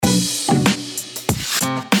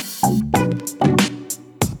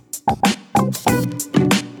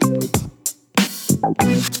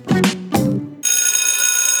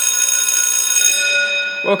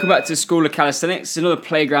welcome back to School of Calisthenics, another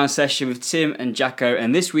playground session with Tim and Jacko,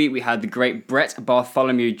 and this week we had the great Brett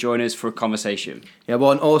Bartholomew join us for a conversation. Yeah, well,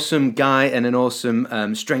 an awesome guy and an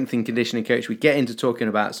awesome strength and conditioning coach. We get into talking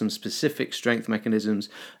about some specific strength mechanisms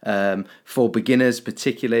for beginners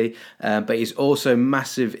particularly, but he's also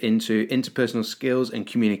massive into interpersonal skills and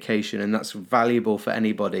communication, and that's valuable for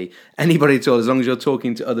anybody at all. As long as you're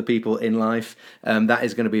talking to other people in life, that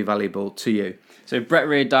is going to be valuable to you. So Brett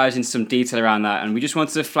really dives into some detail around that, and we just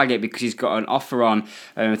wanted to flag it because he's got an offer on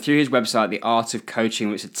through his website, The Art of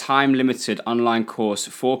Coaching, which is a time-limited online course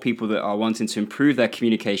for people that are wanting to improve their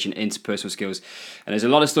communication, interpersonal skills. And there's a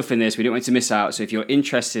lot of stuff in this we don't want you to miss out, so if you're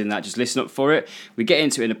interested in that, just listen up for it. We get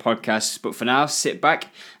into it in the podcast, but for now, sit back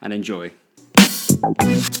and enjoy.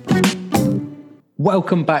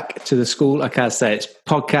 Welcome back to the School of Calisthenics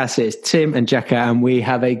podcast. It's Tim and Jacko, and we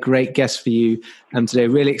have a great guest for you today.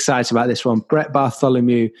 Really excited about this one. Brett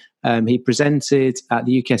Bartholomew. He presented at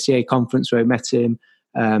the UKSCA conference where we met him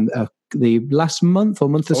the last month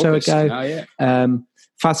or so ago. Oh, yeah.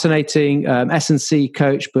 Fascinating S&C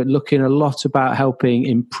coach, but looking a lot about helping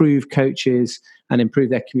improve coaches and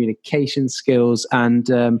improve their communication skills. And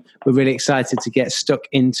we're really excited to get stuck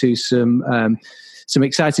into some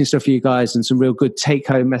exciting stuff for you guys and some real good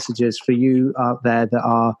take-home messages for you out there that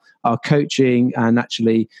are coaching and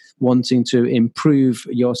actually wanting to improve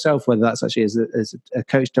yourself, whether that's actually as a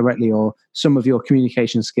coach directly or some of your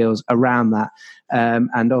communication skills around that.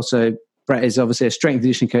 And also, Brett is obviously a strength and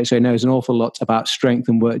conditioning coach, so he knows an awful lot about strength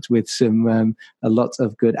and worked with a lot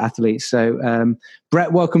of good athletes. So,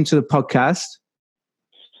 Brett, welcome to the podcast.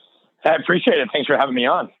 I appreciate it. Thanks for having me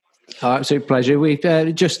on. Absolute pleasure. We've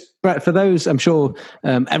Brett, for those, I'm sure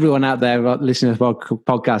everyone out there listening to the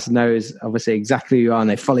podcast knows obviously exactly who you are and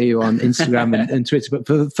they follow you on Instagram and Twitter. But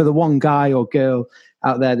for the one guy or girl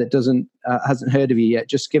out there that hasn't heard of you yet,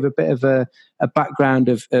 just give a bit of a background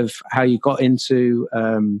of how you got into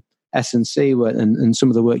S&C and some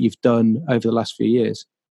of the work you've done over the last few years.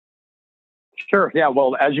 Sure. Yeah.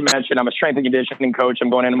 Well, as you mentioned, I'm a strength and conditioning coach.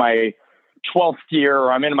 I'm going into my 12th year,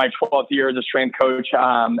 or I'm in my 12th year as a strength coach.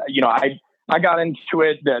 I got into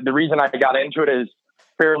it. The reason I got into it is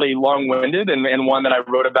fairly long-winded and one that I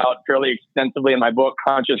wrote about fairly extensively in my book,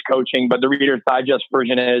 Conscious Coaching. But the Reader's Digest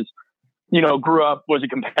version is, grew up, was a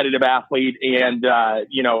competitive athlete. And,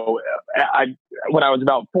 when I was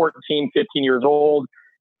about 14, 15 years old,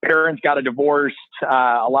 parents got a divorce.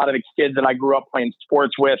 A lot of the kids that I grew up playing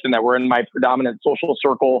sports with and that were in my predominant social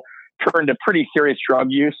circle turned to pretty serious drug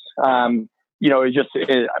use.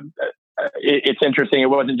 It's interesting. It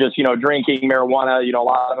wasn't just, drinking marijuana. A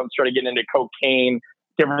lot of them started getting into cocaine,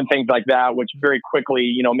 different things like that, which very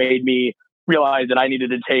quickly, made me realize that I needed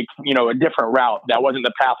to take, a different route. That wasn't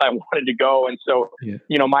the path I wanted to go. And so,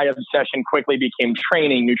 my obsession quickly became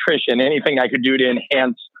training, nutrition, anything I could do to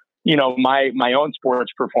enhance, my own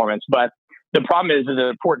sports performance. But the problem is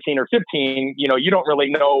at 14 or 15, you don't really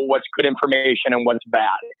know what's good information and what's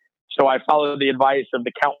bad. So I followed the advice of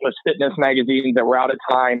the countless fitness magazines that were out at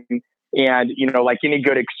time. And, like any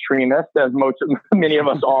good extremist, as many of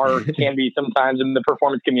us can be sometimes in the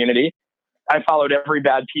performance community, I followed every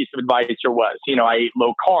bad piece of advice there was. I ate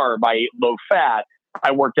low carb, I ate low fat,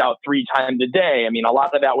 I worked out 3 times a day. I mean, a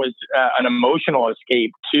lot of that was an emotional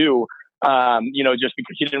escape too, just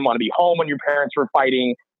because you didn't want to be home when your parents were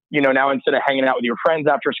fighting. Now instead of hanging out with your friends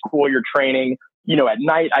after school, you're training. At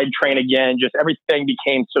night I'd train again. Just everything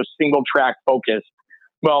became so single track focused.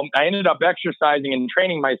 Well, I ended up exercising and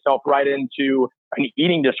training myself right into an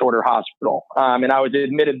eating disorder hospital. And I was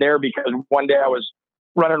admitted there because one day I was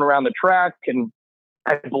running around the track and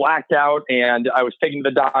I blacked out, and I was taken to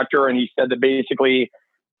the doctor, and he said that basically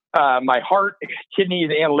my heart,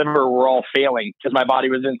 kidneys, and liver were all failing because my body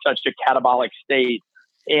was in such a catabolic state.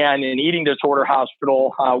 And an eating disorder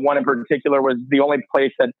hospital, one in particular, was the only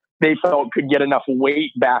place that they felt could get enough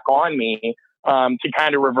weight back on me to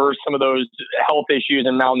kind of reverse some of those health issues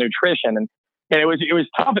and malnutrition. And it was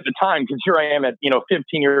tough at the time because here I am at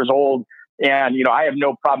 15 years old, and I have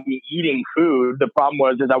no problem eating food. The problem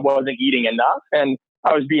was I wasn't eating enough, and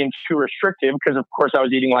I was being too restrictive because of course I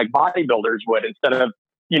was eating like bodybuilders would instead of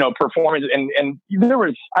performance. And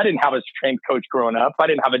I didn't have a strength coach growing up. I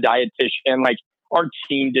didn't have a dietitian. Like our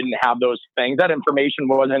team didn't have those things. That information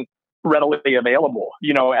wasn't readily available,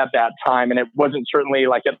 at that time. And it wasn't certainly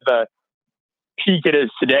like at the peak it is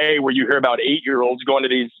today where you hear about 8-year-olds going to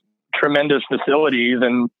these tremendous facilities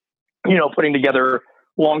and, putting together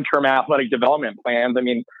long-term athletic development plans. I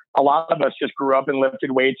mean, a lot of us just grew up and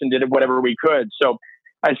lifted weights and did whatever we could. So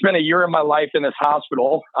I spent a year of my life in this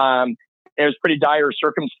hospital. It was pretty dire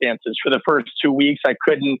circumstances. For the first 2 weeks, I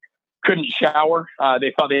couldn't couldn't shower.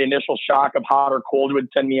 They thought the initial shock of hot or cold would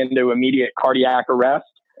send me into immediate cardiac arrest.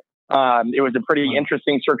 It was a pretty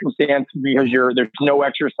interesting circumstance because there's no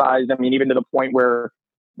exercise. I mean, even to the point where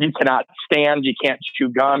you cannot stand, you can't chew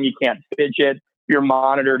gum, you can't fidget. You're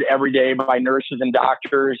monitored every day by nurses and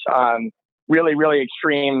doctors. Really, really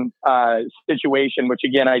extreme situation, which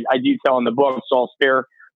again, I detail in the book, so I'll spare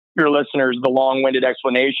your listeners the long-winded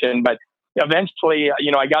explanation. But eventually,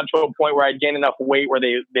 I got to a point where I'd gained enough weight where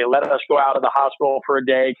they let us go out of the hospital for a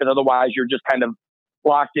day, because otherwise you're just kind of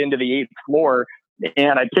locked into the 8th floor.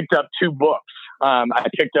 And I picked up 2 books. I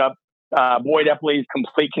picked up Boyd Epley's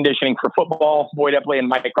Complete Conditioning for Football, Boyd Epley and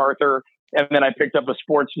Mike Arthur. And then I picked up a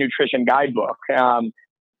sports nutrition guidebook.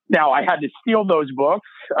 Now I had to steal those books.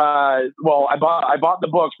 I bought the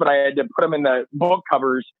books, but I had to put them in the book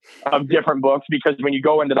covers of different books, because when you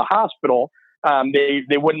go into the hospital,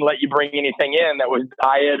 they wouldn't let you bring anything in that was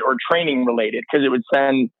diet or training related, because it would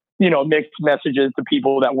send, mixed messages to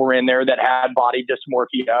people that were in there that had body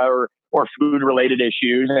dysmorphia or food related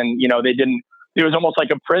issues. And, it was almost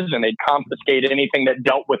like a prison. They'd confiscate anything that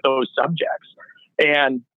dealt with those subjects.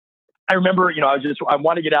 And I remember, I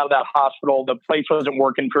wanted to get out of that hospital. The place wasn't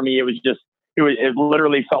working for me. It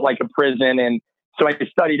literally felt like a prison. And so I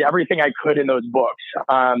studied everything I could in those books.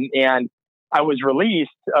 And I was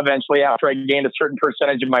released eventually after I gained a certain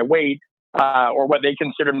percentage of my weight, or what they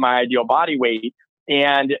considered my ideal body weight.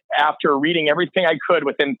 And after reading everything I could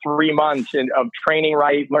within 3 months of training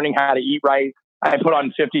right, learning how to eat right, I put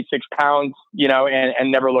on 56 pounds,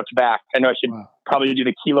 and never looked back. I know I should probably do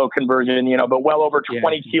the kilo conversion, but well over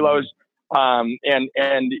 20 kilos.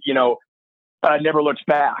 Never looked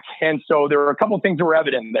back. And so there were a couple of things that were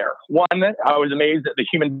evident there. One, I was amazed at the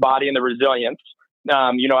human body and the resilience.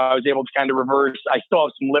 I was able to kind of reverse. I still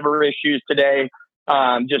have some liver issues today,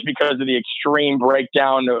 just because of the extreme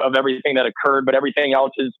breakdown of everything that occurred, but everything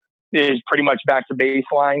else is pretty much back to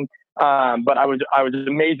baseline. But I was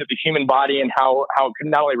amazed at the human body and how it could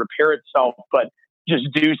not only repair itself, but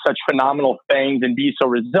just do such phenomenal things and be so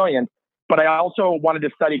resilient. But I also wanted to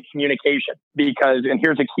study communication because, and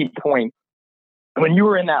here's a key point, when you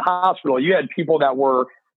were in that hospital, you had people that were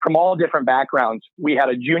from all different backgrounds. We had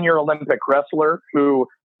a junior Olympic wrestler who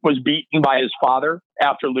was beaten by his father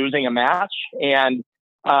after losing a match. And,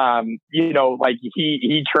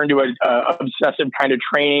 he turned to an obsessive kind of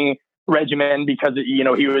training regimen because, he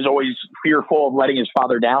was always fearful of letting his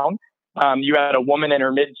father down. You had a woman in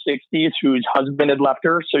her mid 60s whose husband had left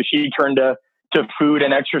her. So she turned to food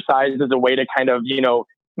and exercise as a way to kind of,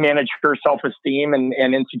 manage her self-esteem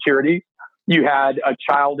and insecurity. You had a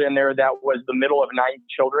child in there that was the middle of 9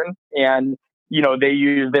 children, and, they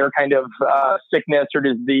used their kind of sickness or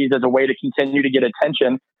disease as a way to continue to get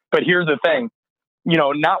attention. But here's the thing,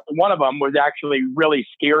 not one of them was actually really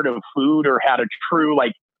scared of food or had a true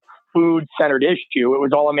food-centered issue. It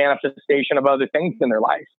was all a manifestation of other things in their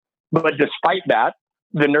life. But despite that,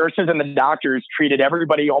 the nurses and the doctors treated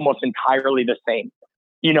everybody almost entirely the same.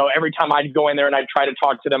 Every time I'd go in there and I'd try to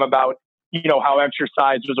talk to them about, how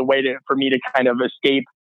exercise was a way for me to kind of escape,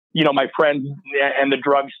 my friends and the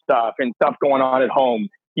drug stuff and stuff going on at home.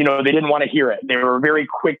 They didn't want to hear it. They were very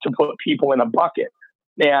quick to put people in a bucket.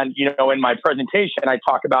 And, in my presentation, I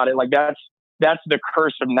talk about it like that's the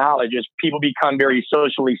curse of knowledge, is people become very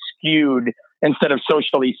socially skewed instead of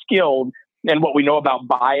socially skilled. And what we know about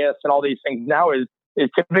bias and all these things now is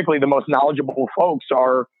typically the most knowledgeable folks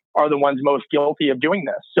are the ones most guilty of doing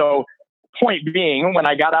this. So point being, when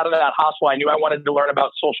I got out of that hospital, I knew I wanted to learn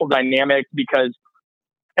about social dynamics because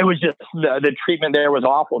it was just the treatment there was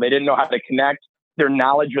awful. They didn't know how to connect. Their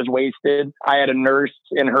knowledge was wasted. I had a nurse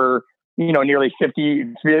in her, nearly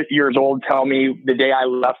 50 years old tell me the day I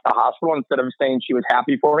left the hospital, instead of saying she was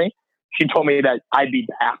happy for me, she told me that I'd be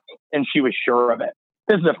back, and she was sure of it.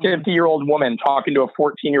 This is a 50-year-old woman talking to a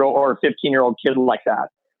 14-year-old or a 15-year-old kid like that.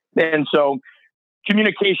 And so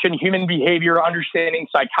communication, human behavior, understanding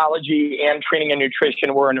psychology, and training and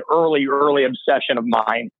nutrition were an early obsession of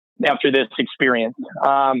mine after this experience.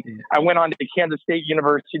 I went on to Kansas State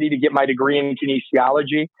University to get my degree in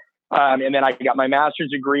kinesiology. And then I got my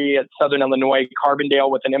master's degree at Southern Illinois,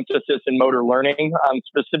 Carbondale, with an emphasis in motor learning,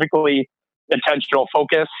 specifically attentional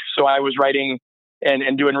focus. So I was writing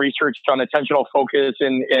and doing research on attentional focus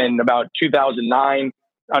in about 2009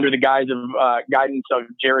 under the guidance of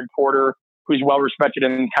Jared Porter, who's well respected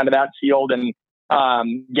in kind of that field, and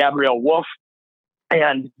Gabrielle Wolf.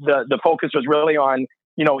 And the focus was really on,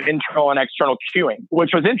 internal and external cueing,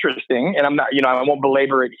 which was interesting. And I'm not, I won't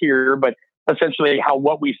belabor it here, but essentially how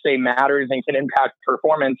what we say matters and can impact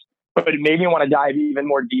performance. But it made me want to dive even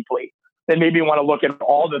more deeply. then maybe want to look at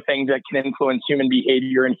all the things that can influence human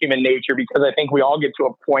behavior and human nature, because I think we all get to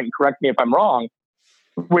a point, and correct me if I'm wrong,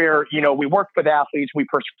 where, we work with athletes, we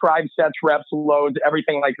prescribe sets, reps, loads,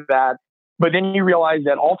 everything like that. But then you realize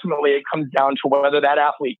that ultimately it comes down to whether that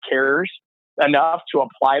athlete cares enough to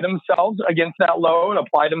apply themselves against that load,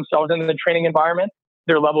 apply themselves in the training environment,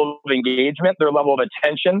 their level of engagement, their level of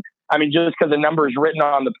attention. I mean, just because a number is written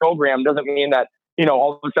on the program doesn't mean that,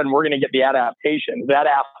 all of a sudden we're going to get the adaptation. That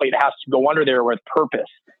athlete has to go under there with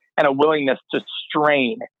purpose and a willingness to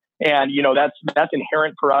strain. And, that's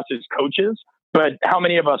inherent for us as coaches. But how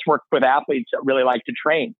many of us work with athletes that really like to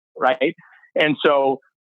train, right? And so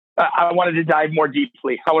I wanted to dive more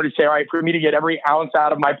deeply. I wanted to say, all right, for me to get every ounce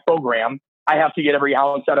out of my program, I have to get every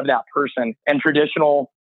ounce out of that person. And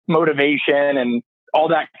traditional motivation and all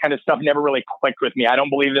that kind of stuff never really clicked with me. I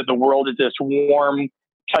don't believe that the world is this warm,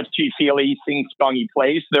 touchy-feely, sing-songy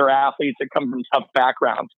place. There are athletes that come from tough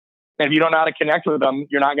backgrounds. And if you don't know how to connect with them,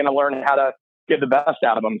 you're not going to learn how to get the best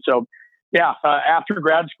out of them. So, after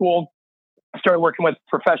grad school, I started working with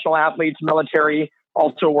professional athletes, military,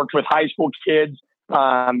 also worked with high school kids,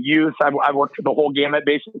 youth. I've worked with the whole gamut.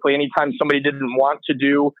 Basically, anytime somebody didn't want to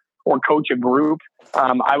do or coach a group,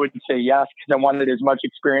 I would say yes, because I wanted as much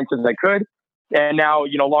experience as I could. And now,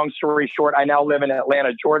 long story short, I now live in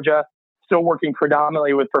Atlanta, Georgia, still working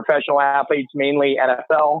predominantly with professional athletes, mainly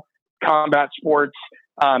NFL, combat sports,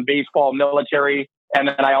 baseball, military. And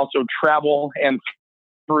then I also travel, and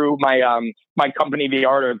through my company, The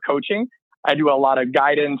Art of Coaching, I do a lot of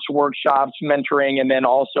guidance, workshops, mentoring, and then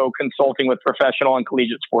also consulting with professional and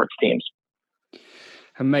collegiate sports teams.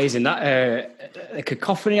 Amazing. That the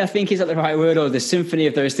cacophony, I think, is that the right word, or the symphony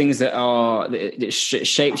of those things that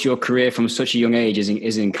shapes your career from such a young age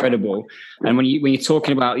is incredible. And when you're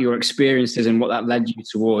talking about your experiences and what that led you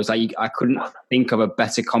towards, I couldn't think of a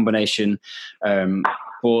better combination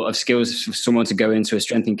of skills for someone to go into a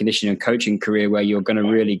strength and conditioning and coaching career where you're going to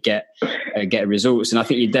really get results. And I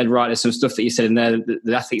think you're dead right. There's some stuff that you said in there,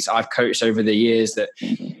 the athletes I've coached over the years, that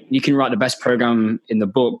you can write the best program in the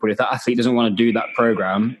book, but if that athlete doesn't want to do that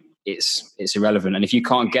program, it's irrelevant. And if you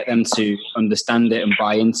can't get them to understand it and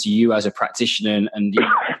buy into you as a practitioner, and you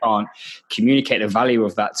can't communicate the value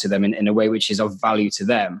of that to them in a way which is of value to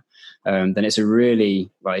them, then it's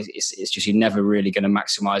it's just, you're never really going to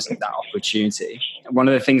maximize that opportunity. One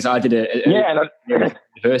of the things I did at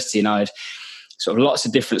university, and I had sort of lots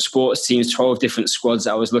of different sports teams, 12 different squads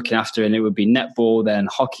that I was looking after, and it would be netball, then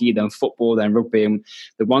hockey, then football, then rugby. And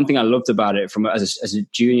the one thing I loved about it as a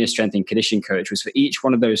junior strength and conditioning coach was for each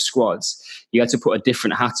one of those squads, you had to put a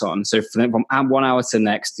different hat on. So from 1 hour to the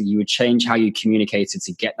next, you would change how you communicated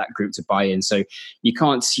to get that group to buy in. So you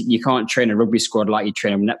can't train a rugby squad like you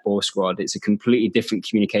train a netball squad. It's a completely different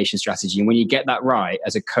communication strategy. And when you get that right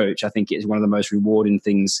as a coach, I think it's one of the most rewarding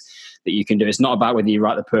things that you can do. It's not about whether you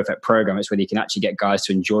write the perfect program. It's whether you can actually get guys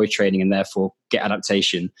to enjoy training and therefore get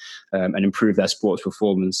adaptation and improve their sports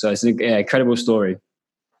performance. So it's an incredible story.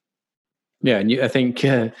 Yeah, and I think,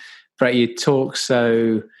 Brett, you talk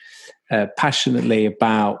so passionately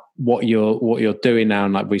about what you're doing now,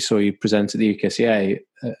 and like we saw you present at the UKCA,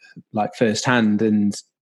 like firsthand, and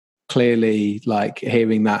clearly, like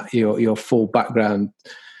hearing that your full background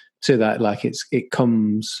to that, like it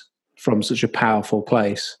comes from such a powerful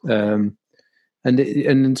place. And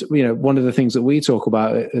one of the things that we talk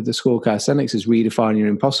about at the School of Calisthenics is redefining your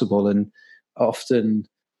impossible, and often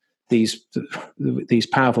these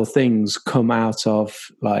powerful things come out of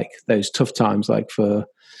like those tough times. Like for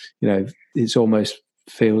it's almost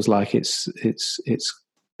feels like it's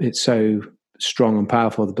so strong and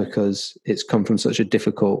powerful because it's come from such a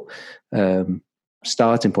difficult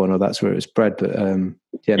starting point, or that's where it was bred. But I mean,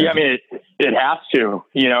 it has to,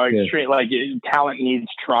 like talent needs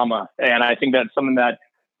trauma. And I think that's something that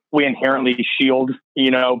we inherently shield,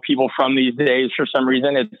 people from these days for some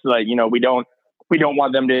reason. It's like, we don't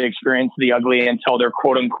want them to experience the ugly until they're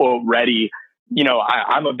quote unquote ready.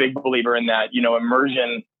 I'm a big believer in that,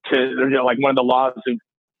 immersion to like one of the laws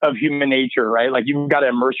of human nature, right? Like you've got to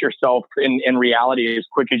immerse yourself in reality as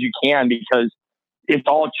quick as you can, because it's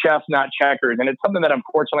all chess, not checkers. And it's something that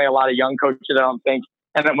unfortunately a lot of young coaches, I don't think.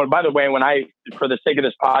 And then, by the way, for the sake of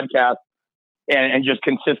this podcast and just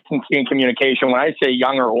consistency and communication, when I say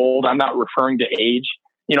young or old, I'm not referring to age.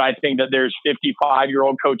 I think that there's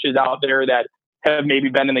 55-year-old coaches out there that have maybe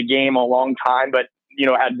been in the game a long time, but,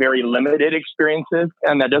 had very limited experiences.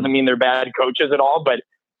 And that doesn't mean they're bad coaches at all, but,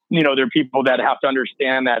 they're people that have to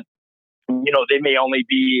understand that, they may only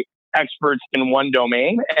be experts in one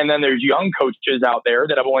domain. And then there's young coaches out there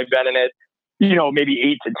that have only been in it, maybe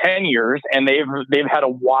 8 to 10 years, and they've had a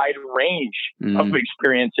wide range of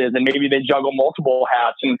experiences, and maybe they juggle multiple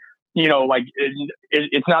hats. And like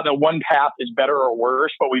it's not that one path is better or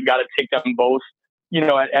worse, but we've got to take them both,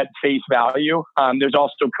 at face value. There's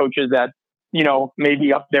also coaches that, may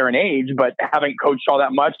be up there in age, but haven't coached all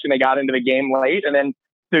that much and they got into the game late. And then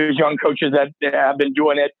there's young coaches that have been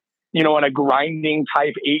doing it, in a grinding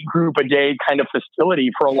type 8 group a day kind of facility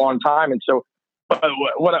for a long time. And so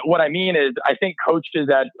what I mean is I think coaches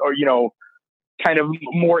that are, kind of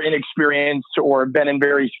more inexperienced or been in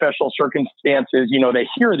very special circumstances, they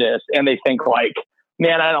hear this and they think like,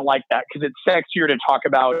 man, I don't like that because it's sexier to talk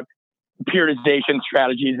about periodization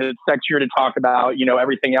strategies. It's sexier to talk about,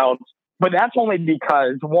 everything else. But that's only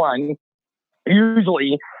because, one,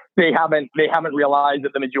 usually they haven't realized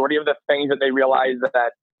that the majority of the things that they realize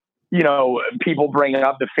that, people bring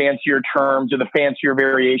up, the fancier terms or the fancier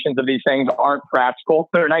variations of these things aren't practical.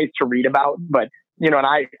 They're nice to read about, but, and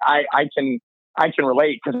I can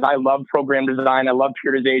relate because I love program design. I love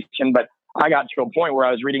periodization, but I got to a point where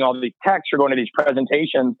I was reading all of these texts or going to these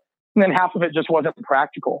presentations, and then half of it just wasn't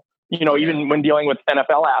practical. Even when dealing with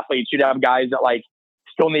NFL athletes, you'd have guys that like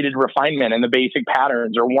still needed refinement in the basic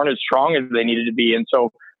patterns or weren't as strong as they needed to be. And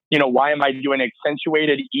so, why am I doing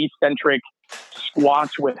accentuated eccentric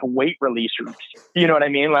squats with weight releasers? You know what I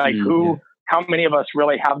mean? Like how many of us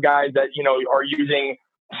really have guys that, are using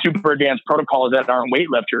super advanced protocols that aren't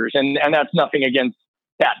weightlifters? And that's nothing against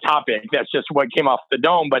that topic. That's just what came off the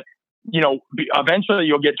dome. But, eventually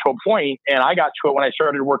you'll get to a point, and I got to it when I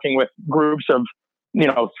started working with groups of,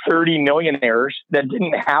 30 millionaires that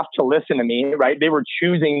didn't have to listen to me, right? They were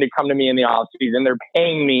choosing to come to me in the off season. They're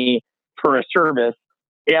paying me for a service.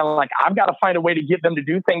 And like, I've got to find a way to get them to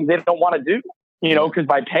do things they don't want to do, because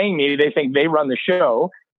by paying me, they think they run the show.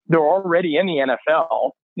 They're already in the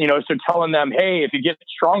NFL, so telling them, hey, if you get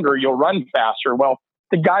stronger, you'll run faster. Well,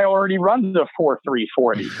 the guy already runs a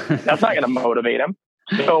 4.340. That's not going to motivate him.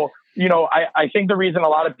 So, I think the reason a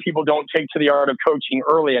lot of people don't take to the art of coaching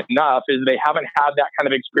early enough is they haven't had that kind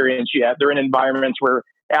of experience yet. They're in environments where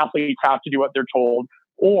athletes have to do what they're told,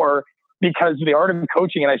 or because the art of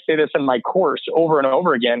coaching, and I say this in my course over and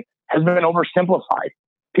over again, has been oversimplified.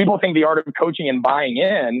 People think the art of coaching and buying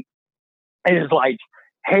in is like,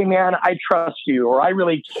 hey man, I trust you, or I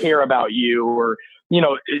really care about you, or,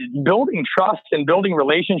 building trust and building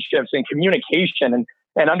relationships and communication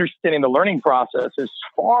and understanding the learning process is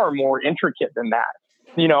far more intricate than that,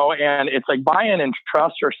 and it's like buy-in and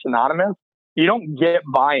trust are synonymous. You don't get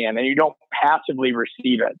buy-in and you don't passively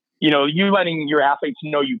receive it. You letting your athletes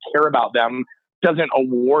know you care about them doesn't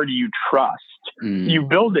award you trust. You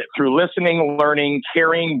build it through listening, learning,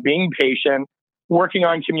 caring, being patient, working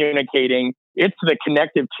on communicating. It's the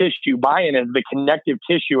connective tissue. Buy-in is the connective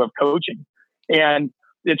tissue of coaching. And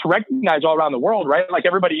it's recognized all around the world, right? Like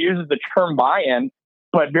everybody uses the term buy-in,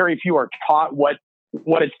 but very few are taught what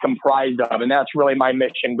it's comprised of. And that's really my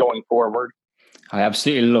mission going forward. I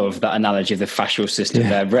absolutely love that analogy of the fascial system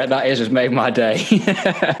there, Brett. That has just made my day.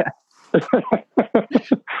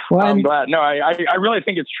 Well, I'm glad. No, I really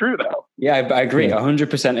think it's true, though. Yeah, I agree.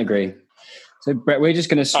 100% agree. So, Brett, we're just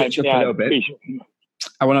going to switch up a little bit.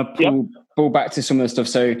 I want to pull back to some of the stuff.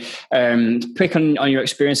 So pick on your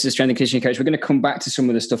experience as a strength and conditioning coach. We're going to come back to some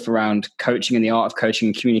of the stuff around coaching and the art of coaching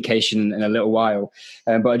and communication in a little while.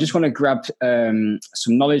 But I just want to grab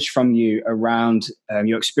some knowledge from you around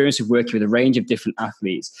your experience of working with a range of different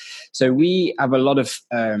athletes. So we have a lot of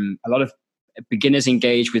beginners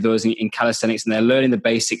engage with us in calisthenics, and they're learning the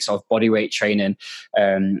basics of bodyweight training.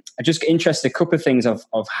 I'm just interested a couple of things of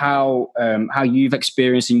how you've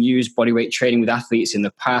experienced and used bodyweight training with athletes in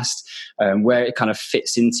the past, where it kind of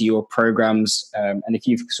fits into your programs, and if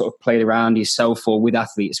you've sort of played around yourself or with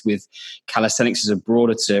athletes with calisthenics as a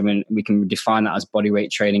broader term, and we can define that as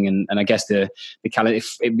bodyweight training. And I guess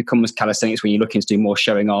if it becomes calisthenics when you're looking to do more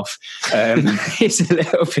showing off, it's a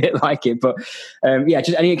little bit like it. But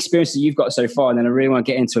just any experience that you've got so far, and then I really want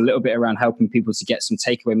to get into a little bit around helping people to get some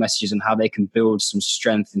takeaway messages and how they can build some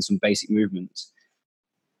strength in some basic movements.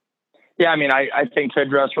 Yeah, I mean, I think to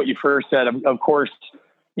address what you first said, of course,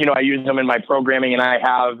 I use them in my programming, and I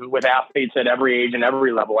have with athletes at every age and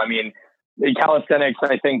every level. I mean, the calisthenics,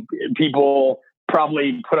 I think people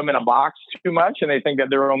probably put them in a box too much, and they think that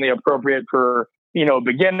they're only appropriate for,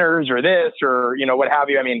 beginners or this or, what have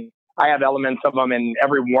you. I mean, I have elements of them in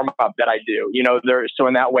every warm up that I do, so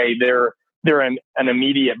in that way, they're an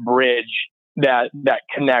immediate bridge that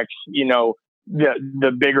connects,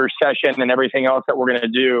 the bigger session and everything else that we're going to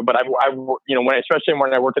do. But especially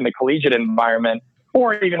when I work in the collegiate environment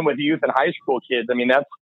or even with youth and high school kids, I mean,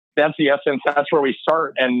 that's the essence. That's where we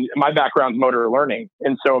start. And my background's motor learning.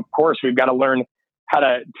 And so of course we've got to learn how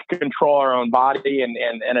to control our own body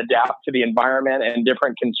and adapt to the environment and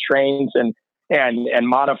different constraints. And and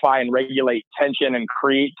modify and regulate tension and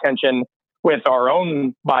create tension with our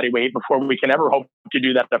own body weight before we can ever hope to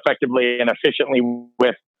do that effectively and efficiently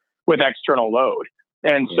with external load.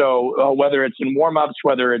 And so whether it's in warm-ups,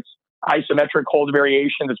 whether it's isometric hold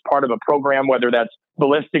variations as part of a program, whether that's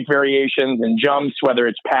ballistic variations and jumps, whether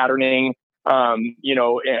it's patterning, and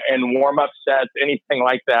warm-up sets, anything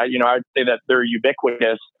like that, I'd say that they're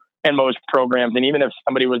ubiquitous in most programs. And even if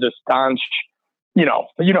somebody was a staunch, you know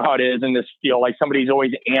how it is in this field, like somebody's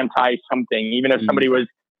always anti something, even if somebody was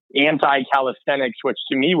anti calisthenics, which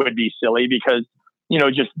to me would be silly because,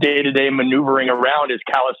 just day-to-day maneuvering around is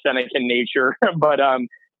calisthenic in nature. But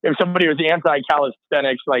if somebody was anti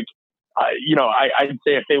calisthenics, like, I'd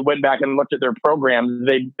say if they went back and looked at their programs,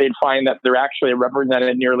 they'd find that they're actually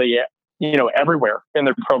represented nearly, everywhere in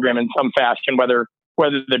their program in some fashion, whether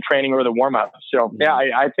the training or the warm-up. So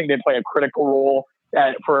I think they play a critical role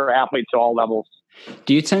for athletes at all levels.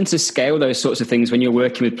 Do you tend to scale those sorts of things when you're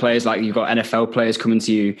working with players? Like you've got NFL players coming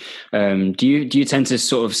to you. Do you tend to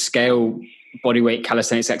sort of scale bodyweight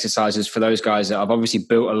calisthenics exercises for those guys that have obviously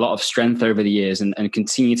built a lot of strength over the years and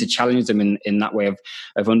continue to challenge them in that way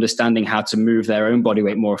of understanding how to move their own body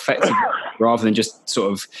weight more effectively rather than just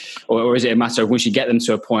sort of, or is it a matter of once you get them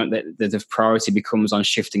to a point that the priority becomes on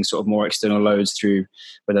shifting sort of more external loads through,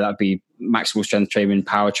 whether that be maximal strength training,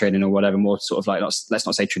 power training or whatever, more sort of like, let's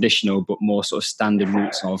not say traditional, but more sort of standard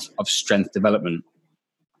routes of strength development?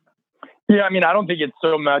 Yeah, I mean, I don't think it's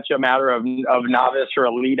so much a matter of novice or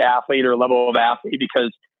elite athlete or level of athlete, because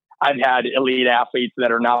I've had elite athletes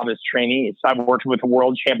that are novice trainees. I've worked with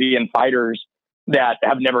world champion fighters that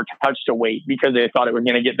have never touched a weight because they thought it was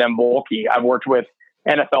going to get them bulky. I've worked with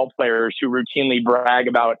NFL players who routinely brag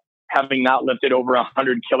about having not lifted over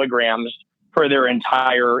 100 kilograms for their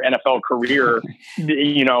entire NFL career,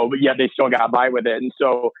 but yet they still got by with it. And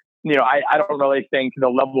so, I don't really think the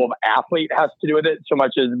level of athlete has to do with it so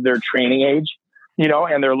much as their training age,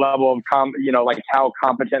 and their level of, like how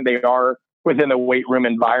competent they are within the weight room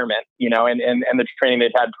environment, and the training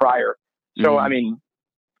they've had prior. So, I mean,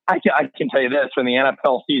 I can tell you this, when the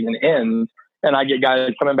NFL season ends and I get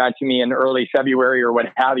guys coming back to me in early February or what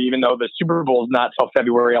have you, even though the Super Bowl is not till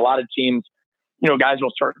February, a lot of teams, guys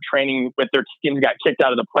will start training with their teams got kicked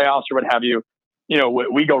out of the playoffs or what have you.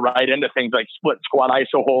 We go right into things like split squat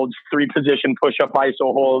iso holds, 3-position push-up iso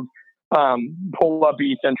holds, pull-up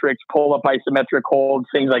eccentrics, pull-up isometric holds,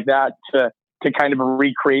 things like that to kind of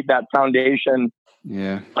recreate that foundation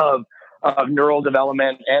of neural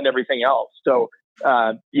development and everything else. So,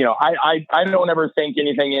 I don't ever think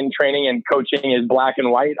anything in training and coaching is black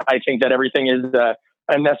and white. I think that everything is a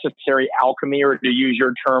necessary alchemy, or to use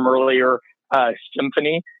your term earlier,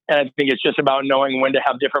 symphony. And I think it's just about knowing when to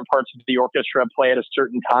have different parts of the orchestra play at a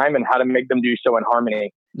certain time and how to make them do so in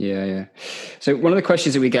harmony. Yeah. So one of the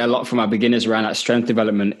questions that we get a lot from our beginners around that strength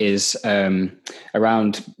development is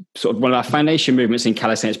around sort of one of our foundation movements in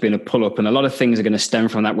calisthenics being a pull-up. And a lot of things are going to stem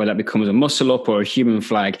from that, whether that becomes a muscle-up or a human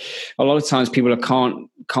flag. A lot of times people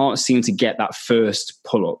can't seem to get that first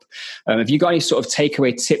pull-up. Have you got any sort of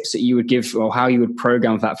takeaway tips that you would give, or how you would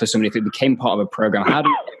program that for somebody if it became part of a program? How do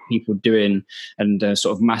you get people doing and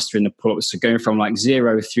sort of mastering the pull-ups? So going from like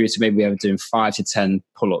 0 through to maybe ever doing 5 to 10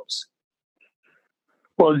 pull-ups.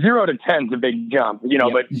 Well, 0 to 10 is a big jump,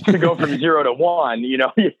 but to go from 0 to 1,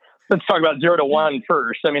 let's talk about 0 to 1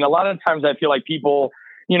 first. I mean, a lot of times I feel like people,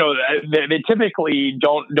 they typically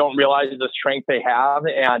don't realize the strength they have.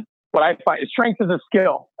 And what I find, strength is a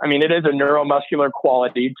skill. I mean, it is a neuromuscular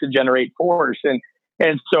quality to generate force.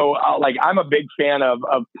 And so I'm a big fan of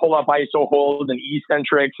pull-up iso holds and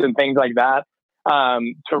eccentrics and things like that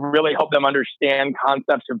to really help them understand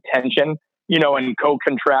concepts of tension, and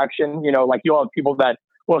co-contraction. Like you'll have people that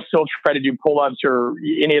will still try to do pull-ups or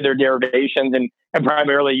any of their derivations and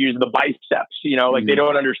primarily use the biceps, they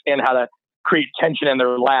don't understand how to create tension in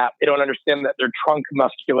their lat. They don't understand that their trunk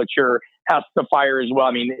musculature has to fire as well.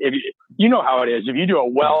 I mean, if you know how it is, if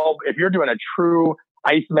you're doing a true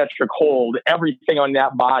isometric hold, everything on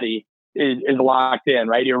that body is locked in,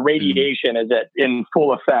 right? Your radiation is in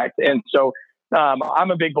full effect. And so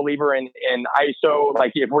I'm a big believer in ISO.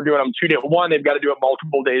 Like if we're doing them 2 to 1, they've got to do it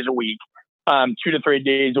multiple days a week, 2 to 3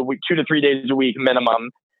 days a week, 2 to 3 days a week minimum,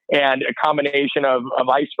 and a combination of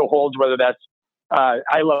ISO holds, whether that's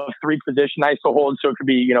I love 3-position ISO holds, so it could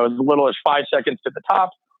be as little as 5 seconds at the top,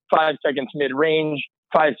 5 seconds mid range,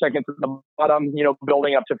 5 seconds at the bottom,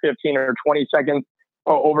 building up to 15 or 20 seconds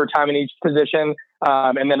over time in each position.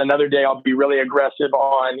 And then another day I'll be really aggressive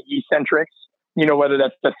on eccentrics. Whether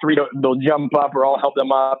that's they'll jump up or I'll help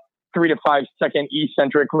them up, 3 to 5 second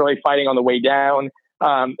eccentric, really fighting on the way down.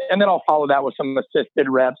 And then I'll follow that with some assisted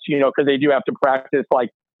reps, because they do have to practice like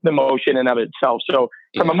the motion in of itself. So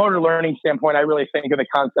from a motor learning standpoint, I really think of the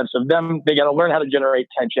concepts of them. They got to learn how to generate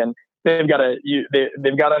tension. They've got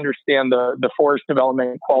to understand the force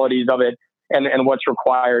development qualities of it and what's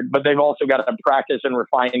required, but they've also got to practice and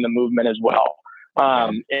refine the movement as well.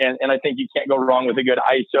 And I think you can't go wrong with a good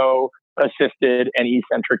ISO assisted and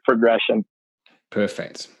eccentric progression.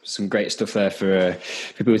 Perfect. Some great stuff there for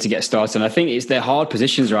people to get started. And I think they're hard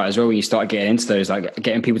positions, right, as well, when you start getting into those, like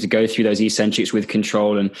getting people to go through those eccentrics with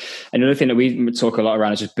control. And another thing that we talk a lot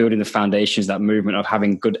around is just building the foundations, that movement of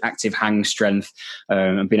having good active hang strength,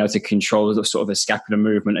 and being able to control the sort of the scapular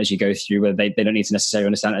movement as you go through, where they don't need to necessarily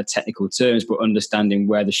understand the technical terms, but understanding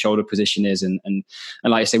where the shoulder position is. And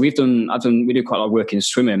like I say, we do quite a lot of work in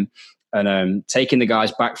swimming. And taking the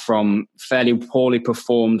guys back from fairly poorly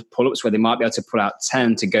performed pull-ups where they might be able to pull out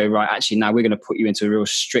 10 to go, right, actually now we're going to put you into a real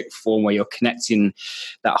strict form where you're connecting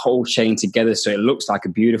that whole chain together so it looks like a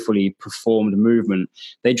beautifully performed movement.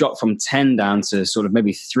 They drop from 10 down to sort of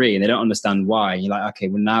maybe 3 and they don't understand why. You're like, okay,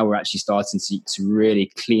 well now we're actually starting to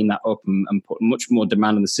really clean that up and put much more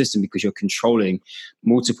demand on the system because you're controlling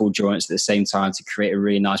multiple joints at the same time to create a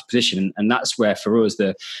really nice position. And that's where for us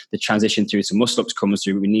the transition through to muscle-ups comes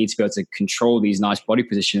through. We need to be able to control these nice body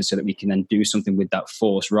positions so that we can then do something with that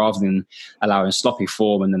force rather than allowing sloppy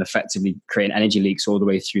form and then effectively creating energy leaks all the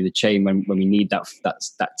way through the chain when we need that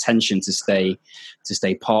tension to stay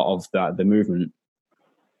part of the movement.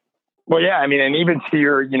 Well, yeah, I mean, and even to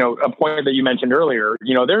your, a point that you mentioned earlier,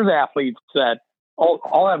 there's athletes that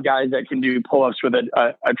all have guys that can do pull-ups with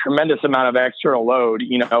a tremendous amount of external load,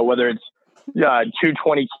 whether it's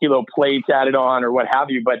 220 kilo plates added on or what have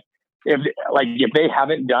you. But if they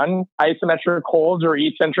haven't done isometric holds or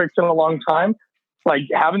eccentrics in a long time, like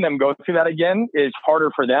having them go through that again is harder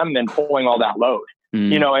for them than pulling all that load,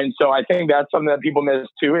 And so I think that's something that people miss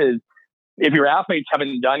too, is if your athletes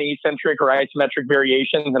haven't done eccentric or isometric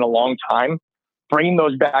variations in a long time, bringing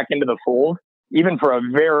those back into the fold, even for a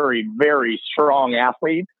very, very strong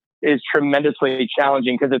athlete, is tremendously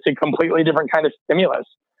challenging because it's a completely different kind of stimulus.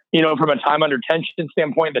 From a time under tension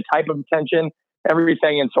standpoint, the type of tension,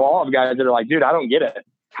 everything. And so all of guys that are like, dude, I don't get it.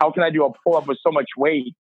 How can I do a pull-up with so much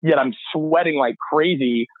weight, yet I'm sweating like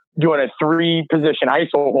crazy doing a 3-position iso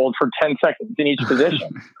hold for 10 seconds in each position?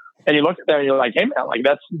 And you look at that and you're like, hey man, like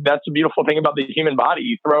that's the beautiful thing about the human body.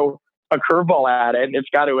 You throw a curveball at it and it's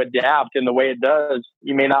got to adapt in the way it does.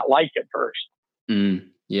 You may not like it first.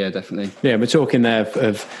 Yeah, definitely. Yeah, we're talking there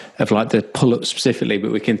of like the pull-up specifically,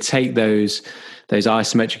 but we can take those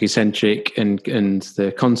isometric, eccentric, and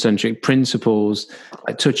the concentric principles,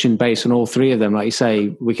 like touching base on all 3 of them. Like you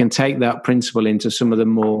say, we can take that principle into some of the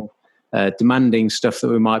more demanding stuff that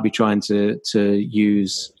we might be trying to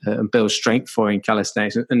use and build strength for in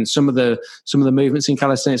calisthenics. And some of the movements in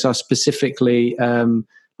calisthenics are specifically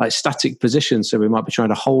like static positions. So we might be trying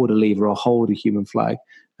to hold a lever or hold a human flag.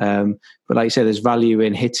 But like you said, there's value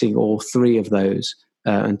in hitting all 3 of those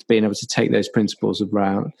and being able to take those principles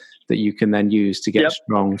around that you can then use to get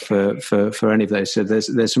strong for any of those. So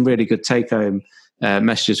there's some really good take-home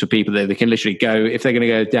messages for people that they can literally go, if they're going to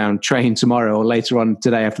go down, train tomorrow or later on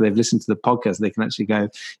today after they've listened to the podcast, they can actually go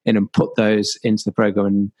in and put those into the program.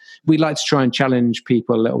 And we like to try and challenge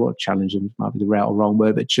people a little bit. Challenge them might be the right or wrong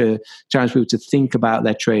word, but challenge people to think about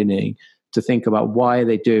their training, to think about why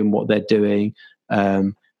they're doing what they're doing,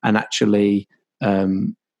 and actually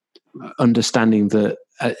understanding that,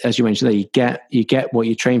 as you mentioned there, you get what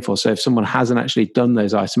you train for. So if someone hasn't actually done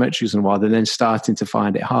those isometrics in a while, they're then starting to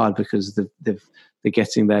find it hard because they're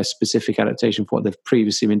getting their specific adaptation for what they've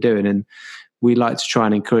previously been doing. And we like to try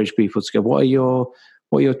and encourage people to go, what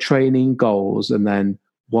are your training goals? And then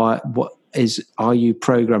are you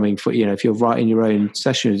programming for, if you're writing your own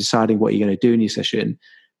session or deciding what you're going to do in your session,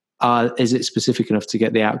 is it specific enough to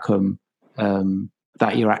get the outcome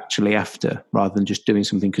that you're actually after, rather than just doing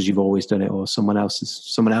something because you've always done it, or someone else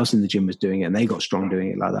in the gym was doing it and they got strong doing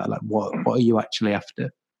it like that? Like what are you actually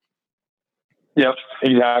after? Yep,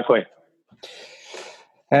 exactly.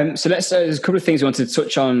 So there's a couple of things I wanted to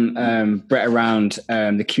touch on, Brett, around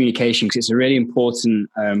the communication, because it's a really important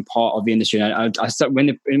part of the industry. And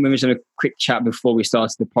when we was in a quick chat before we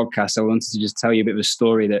started the podcast, I wanted to just tell you a bit of a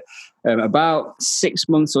story that about 6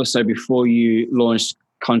 months or so before you launched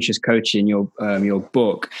Conscious Coaching, your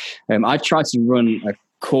book, I tried to run a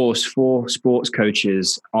course for sports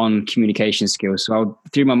coaches on communication skills. So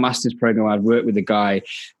through my master's program, I'd worked with a guy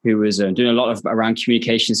who was doing a lot around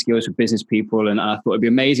communication skills for business people. And I thought it'd be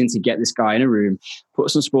amazing to get this guy in a room,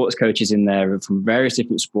 put some sports coaches in there from various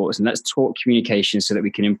different sports, and let's talk communication so that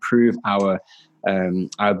we can improve our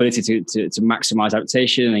ability to maximize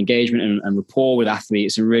adaptation and engagement and rapport with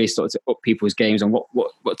athletes, and really start to up people's games on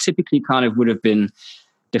what typically kind of would have been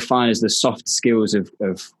define as the soft skills of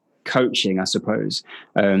coaching, I suppose.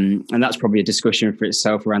 And that's probably a discussion for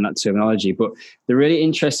itself around that terminology. But the really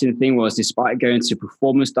interesting thing was, despite going to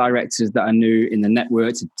performance directors that I knew in the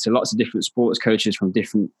network, to lots of different sports coaches from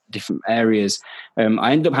different areas,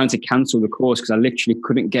 I ended up having to cancel the course because I literally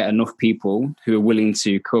couldn't get enough people who were willing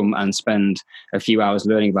to come and spend a few hours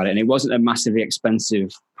learning about it. And it wasn't a massively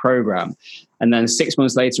expensive program. And then 6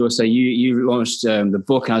 months later or so, you launched the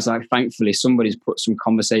book, and I was like, thankfully, somebody's put some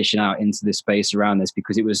conversation out into this space around this,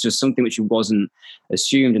 because it was just something which wasn't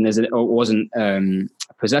assumed, and wasn't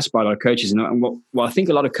possessed by a lot of coaches. And what I think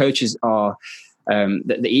a lot of coaches are,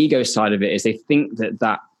 the ego side of it is they think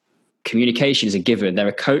that communication is a given. They're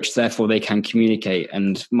a coach, therefore they can communicate.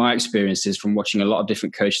 And my experience is, from watching a lot of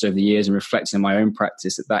different coaches over the years and reflecting on my own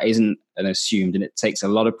practice, that isn't an assumed, and it takes a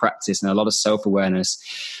lot of practice and a lot of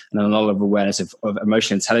self-awareness and a lot of awareness of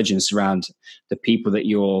emotional intelligence around the people that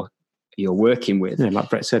you're working with. Yeah, like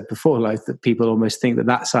Brett said before, like that people almost think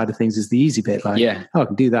that side of things is the easy bit. Like, I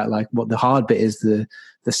can do that. Like, what the hard bit is the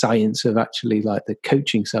science of actually, like, the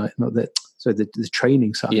coaching side, not the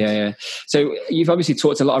training side. Yeah. So you've obviously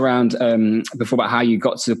talked a lot around before about how you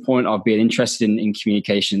got to the point of being interested in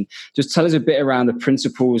communication. Just tell us a bit around the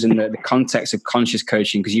principles and the context of conscious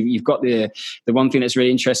coaching, because you've got the one thing that's really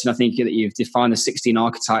interesting, I think, that you've defined the 16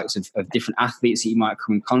 archetypes of different athletes that you might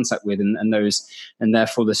come in contact with, and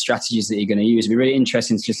therefore the strategies that you're going to use. It'd be really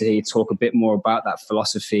interesting just to hear you talk a bit more about that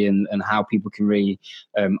philosophy and how people can really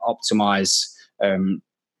optimize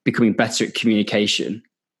becoming better at communication.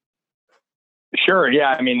 Sure.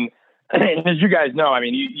 Yeah. I mean, as you guys know, I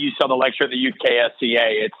mean, you saw the lecture at the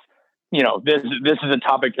UKSCA. It's, this is a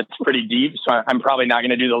topic that's pretty deep, so I'm probably not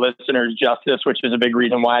going to do the listeners justice, which is a big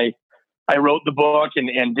reason why I wrote the book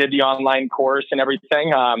and did the online course and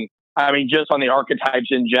everything. I mean, just on the archetypes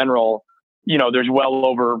in general, there's well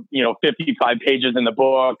over, 55 pages in the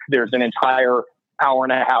book. There's an entire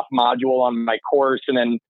hour-and-a-half module on my course, and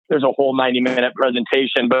then there's a whole 90-minute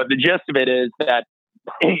presentation. But the gist of it is that,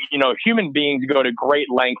 human beings go to great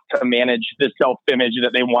lengths to manage the self-image that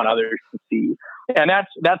they want others to see. And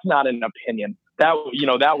that's not an opinion. That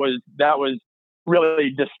was really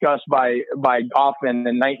discussed by Goffman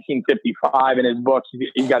in 1955 in his books.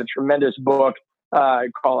 He's got a tremendous book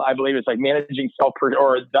called, I believe it's like Managing Self,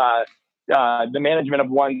 or the Management of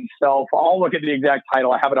Oneself. I'll look at the exact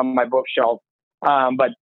title. I have it on my bookshelf.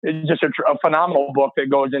 But it's just a phenomenal book that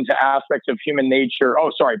goes into aspects of human nature.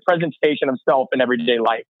 Presentation of self in everyday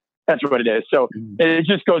life. That's what it is. So it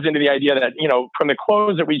just goes into the idea that, from the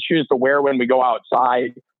clothes that we choose to wear when we go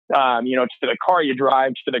outside, to the car you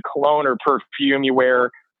drive, to the cologne or perfume you wear,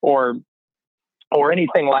 or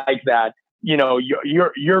anything like that,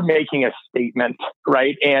 you're making a statement,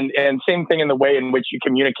 right? And same thing in the way in which you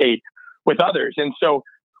communicate with others. And so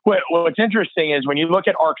what's interesting is when you look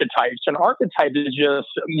at archetypes, an archetype is just,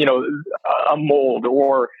 a mold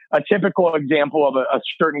or a typical example of a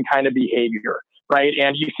certain kind of behavior, right?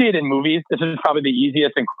 And you see it in movies. This is probably the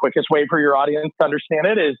easiest and quickest way for your audience to understand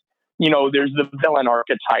it is, there's the villain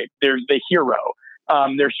archetype, there's the hero.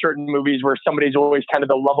 There's certain movies where somebody's always kind of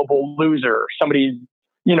the lovable loser. Somebody's,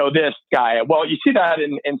 this guy. Well, you see that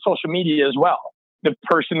in social media as well. The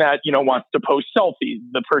person that, wants to post selfies,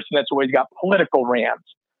 the person that's always got political rants,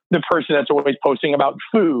 the person that's always posting about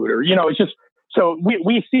food, or, it's just, so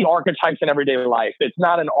we see archetypes in everyday life. It's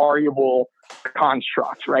not an arguable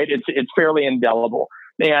construct, right? It's fairly indelible.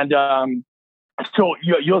 And so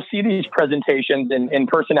you'll see these presentations in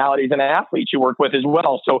personalities and athletes you work with as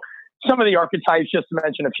well. So some of the archetypes, just to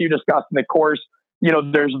mention a few discussed in the course,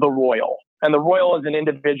 there's the royal. And the royal is an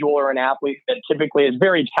individual or an athlete that typically is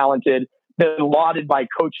very talented, been lauded by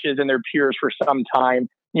coaches and their peers for some time,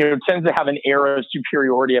 tends to have an air of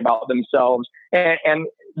superiority about themselves. And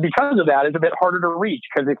because of that, it's a bit harder to reach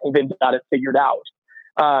because they've got it figured out.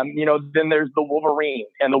 Then there's the Wolverine,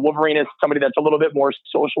 and the Wolverine is somebody that's a little bit more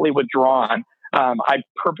socially withdrawn. I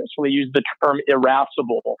purposefully use the term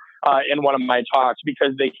irascible in one of my talks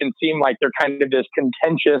because they can seem like they're kind of this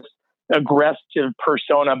contentious, aggressive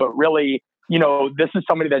persona, but really, this is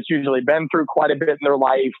somebody that's usually been through quite a bit in their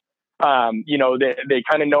life. They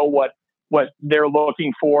kind of know what they're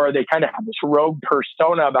looking for. They kind of have this rogue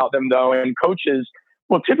persona about them, though, and coaches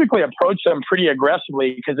will typically approach them pretty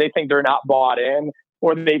aggressively because they think they're not bought in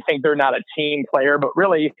or they think they're not a team player. But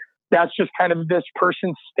really, that's just kind of this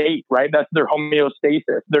person's state, right? That's their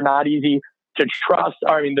homeostasis. They're not easy to trust.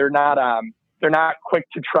 I mean, they're not quick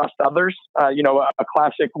to trust others. A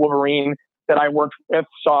classic Wolverine that I worked with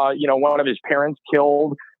saw, one of his parents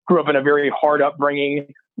killed, grew up in a very hard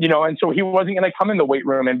upbringing, and so he wasn't going to come in the weight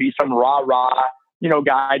room and be some rah-rah,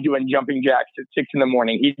 guy doing jumping jacks at 6 a.m.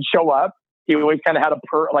 He'd show up, He always kind of had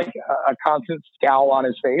a constant scowl on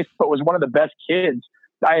his face, but was one of the best kids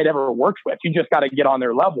I had ever worked with. You just got to get on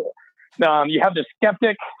their level. You have the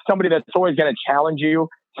skeptic, somebody that's always going to challenge you,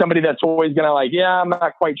 somebody that's always going to yeah, I'm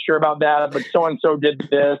not quite sure about that, but so-and-so did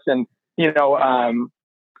this. And,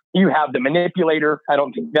 you have the manipulator. I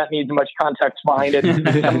don't think that needs much context behind it.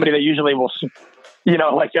 Somebody that usually will,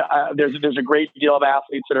 there's a great deal of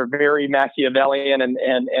athletes that are very Machiavellian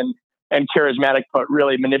and charismatic, but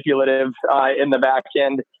really manipulative in the back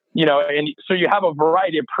end. And so you have a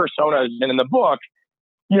variety of personas. And in the book,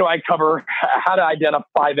 I cover how to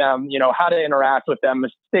identify them, how to interact with them,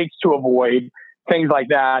 mistakes to avoid, things like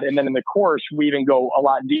that. And then in the course, we even go a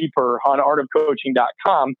lot deeper on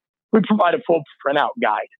artofcoaching.com. We provide a full printout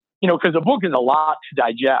guide, because the book is a lot to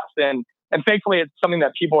digest. And thankfully, it's something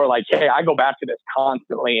that people are like, hey, I go back to this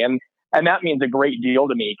constantly. And that means a great deal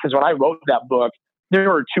to me, because when I wrote that book, there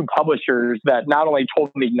were 2 publishers that not only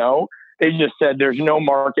told me no, they just said there's no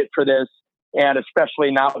market for this, and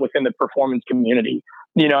especially not within the performance community,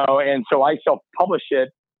 and so I self-publish it.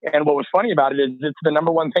 And what was funny about it is it's the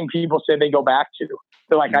number one thing people say they go back to.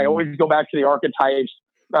 They're like, I always go back to the archetypes.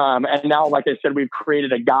 And now, like I said, we've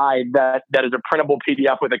created a guide that is a printable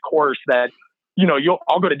PDF with a course that,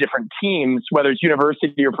 I'll go to different teams, whether it's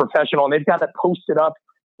university or professional, and they've got it posted up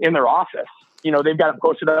in their office. They've got it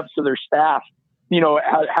posted up so their staff,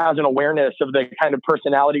 has an awareness of the kind of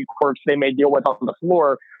personality quirks they may deal with on the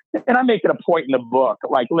floor. And I make it a point in the book,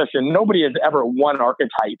 like, listen, nobody is ever one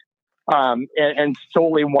archetype and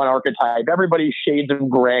solely one archetype. Everybody's shades of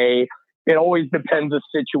gray. It always depends the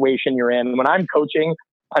situation you're in. When I'm coaching,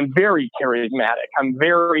 I'm very charismatic.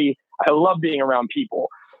 I love being around people.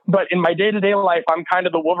 But in my day-to-day life, I'm kind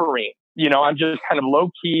of the Wolverine. I'm just kind of low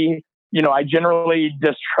key. I generally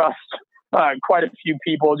distrust quite a few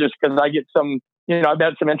people just because I get some, I've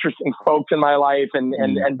had some interesting folks in my life and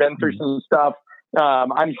been through some stuff.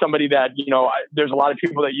 I'm somebody that, there's a lot of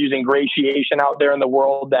people that use ingratiation out there in the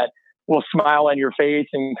world that will smile on your face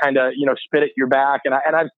and kind of, spit at your back. And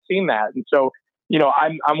I've seen that. And so,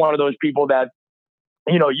 I'm one of those people that,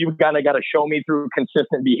 you've kind of got to show me through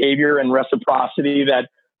consistent behavior and reciprocity that,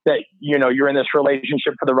 you're in this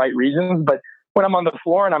relationship for the right reasons. But when I'm on the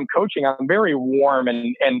floor and I'm coaching, I'm very warm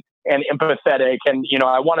and empathetic. And,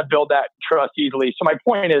 I want to build that trust easily. So my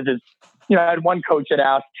point is, I had one coach that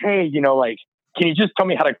asked, hey, can you just tell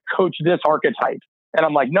me how to coach this archetype? And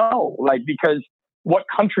I'm like, no, because what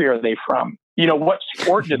country are they from? What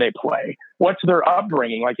sport do they play? What's their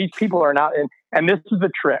upbringing? These people are not, and this is the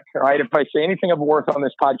trick, right? If I say anything of worth on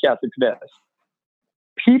this podcast, it's this.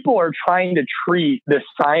 People are trying to treat the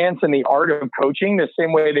science and the art of coaching the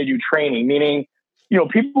same way they do training, meaning,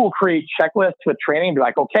 people will create checklists with training and be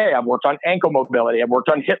like, okay, I've worked on ankle mobility. I've worked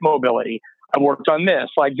on hip mobility. I've worked on this.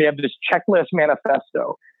 They have this checklist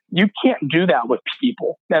manifesto. You can't do that with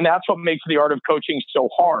people. And that's what makes the art of coaching so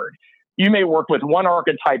hard. You may work with one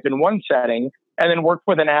archetype in one setting and then work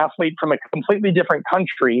with an athlete from a completely different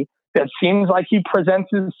country that seems like he presents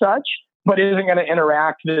as such, but isn't going to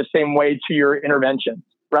interact the same way to your intervention,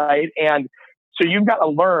 right? And so you've got to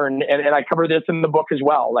learn, and I cover this in the book as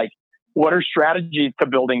well, what are strategies to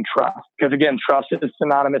building trust? Because again, trust is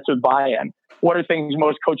synonymous with buy-in. What are things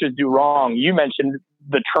most coaches do wrong? You mentioned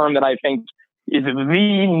the term that I think is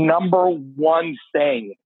the number one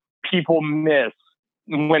thing people miss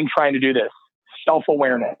when trying to do this: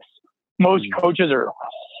 self-awareness. Most coaches are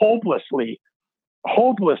hopelessly,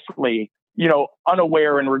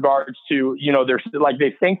 unaware in regards to, they're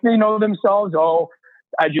they think they know themselves. Oh,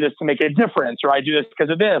 I do this to make a difference, or I do this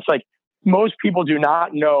because of this. Most people do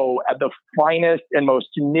not know at the finest and most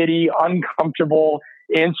nitty, uncomfortable,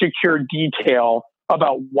 insecure detail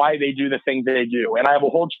about why they do the things they do. And I have a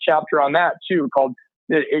whole chapter on that too, called,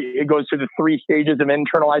 it goes through the 3 stages of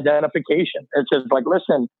internal identification. It says,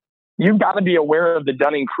 listen, you've got to be aware of the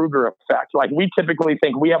Dunning-Kruger effect. We typically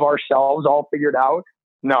think we have ourselves all figured out.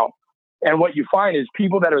 No. And what you find is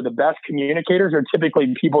people that are the best communicators are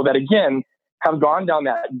typically people that, again, have gone down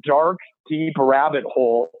that dark, deep rabbit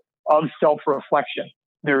hole of self-reflection.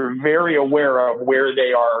 They're very aware of where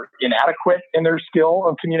they are inadequate in their skill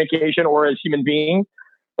of communication or as human beings.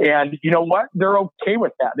 And you know what? They're okay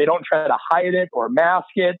with that. They don't try to hide it or mask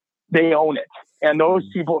it. They own it. And those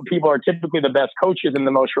people are typically the best coaches and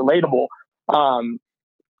the most relatable.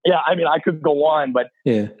 I could go on, but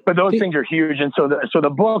those things are huge. And so the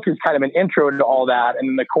book is kind of an intro to all that. And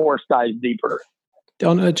then the course dives deeper.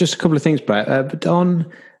 On just a couple of things, Brett, but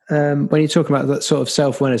on, when you're talking about that sort of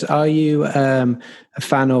self-awareness, are you a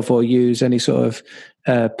fan of or use any sort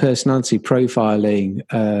of personality profiling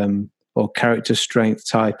or character strength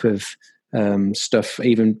type of stuff,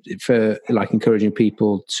 even for encouraging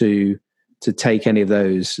people to take any of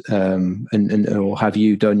those, and or have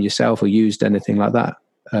you done yourself or used anything like that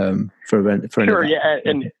for Sure, yeah,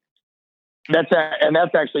 and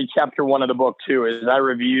that's actually chapter 1 of the book too. Is I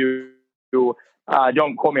review.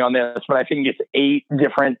 Don't quote me on this, but I think it's 8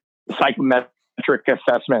 different psychometric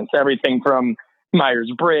assessments. Everything from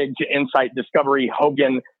Myers-Briggs, Insight Discovery,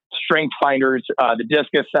 Hogan, Strength Finders, the DISC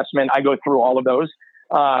assessment. I go through all of those,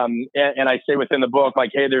 and I say within the book,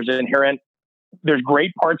 like, hey, there's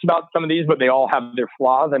great parts about some of these, but they all have their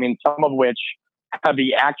flaws. I mean, some of which have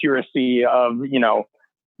the accuracy of,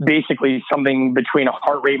 basically something between a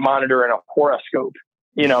heart rate monitor and a horoscope.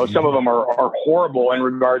 Some of them are horrible in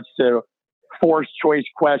regards to forced choice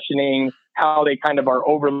questioning, how they kind of are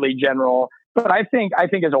overly general. But I think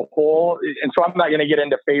as a whole, and so I'm not going to get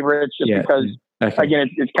into favorites just because, again,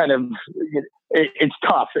 it's kind of, it's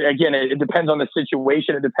tough. Again, it depends on the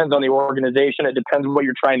situation. It depends on the organization. It depends on what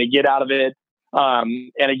you're trying to get out of it.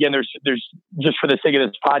 And again, there's just for the sake of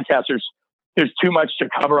this podcast, there's too much to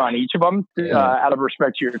cover on each of them out of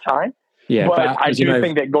respect to your time. Yeah, but I do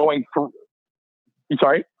think that going through.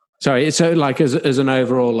 Sorry. So, like, as an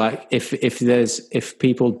overall, like, if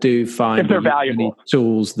people do find if they're valuable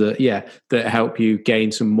tools that help you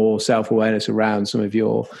gain some more self-awareness around some of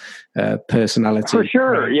your personality, for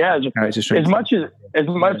sure, as much as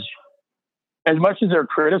they're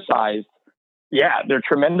criticized, they're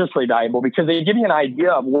tremendously valuable because they give you an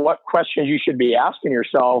idea of what questions you should be asking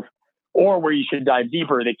yourself or where you should dive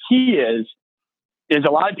deeper. The key is a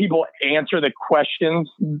lot of people answer the questions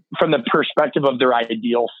from the perspective of their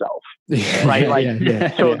ideal self, right?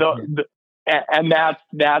 And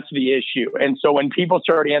that's the issue. And so when people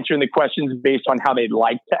start answering the questions based on how they'd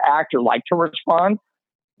like to act or like to respond,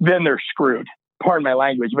 then they're screwed. Pardon my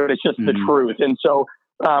language, but it's just the truth. And so,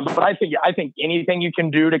 but I think anything you can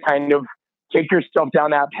do to kind of take yourself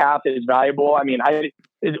down that path is valuable. I mean,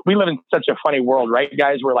 we live in such a funny world, right,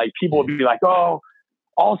 guys? Where like people would be like, oh,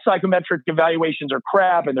 all psychometric evaluations are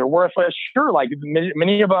crap and they're worthless. Sure, like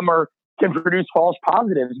many of them can produce false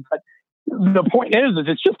positives, but the point is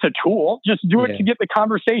it's just a tool. Just do it to get the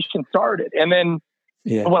conversation started. And then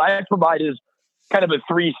what I provide is kind of a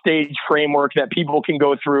 3-stage framework that people can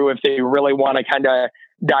go through if they really want to kind of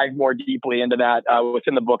dive more deeply into that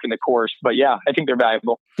within the book and the course. But I think they're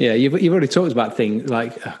valuable. Yeah, you've already talked about things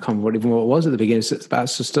like, I can't remember even what it was at the beginning. It's about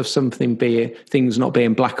things not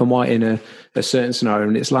being black and white in a certain scenario.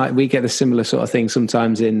 And it's like we get a similar sort of thing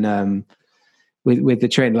sometimes in with the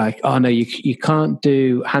training, like, oh no, you can't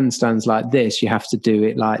do handstands like this. You have to do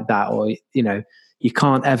it like that, or you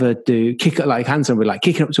can't ever do like handstand with like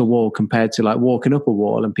kicking up to a wall compared to like walking up a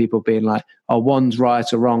wall, and people being like, oh, one's right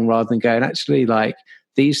or wrong, rather than going, actually, like,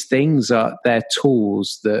 these things they're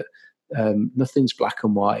tools that nothing's black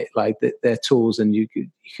and white. Like they're tools, and you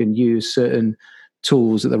can use certain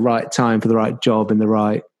tools at the right time for the right job in the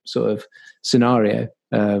right sort of scenario.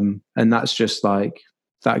 And that's just like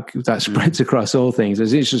that spreads across all things.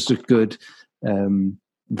 It's just a good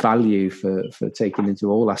value for taking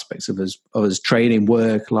into all aspects of us training,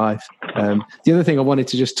 work, life. The other thing I wanted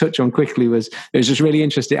to just touch on quickly was, it was just really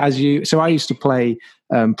interesting so I used to play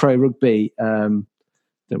pro rugby.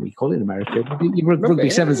 That we call it in America. Rugby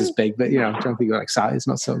sevens is big, but I'm trying to think like size, it's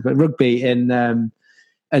not so. But rugby and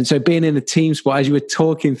so being in a team sport, as you were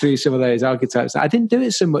talking through some of those archetypes, I didn't do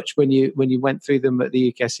it so much when you went through them at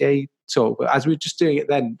the UKSCA talk, but as we were just doing it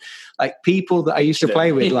then, like people that I used to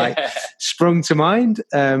play with, like sprung to mind,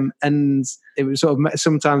 and it was sort of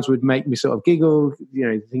sometimes would make me sort of giggle,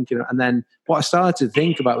 thinking. And then what I started to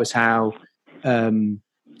think about was how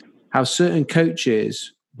certain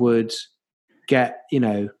coaches would get,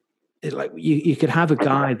 like you could have a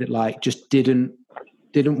guy that like just didn't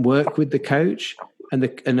work with the coach, and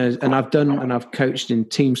I've coached in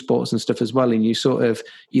team sports and stuff as well, and you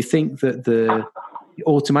think that you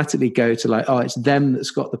automatically go to like, oh, it's them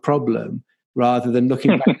that's got the problem, rather than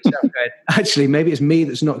looking back and going, actually maybe it's me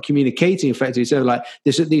that's not communicating effectively. So like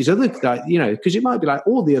these other guys, because it might be like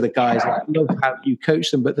all the other guys, like, love how you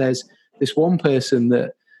coach them, but there's this one person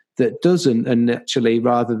that doesn't, and actually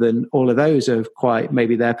rather than all of those are quite,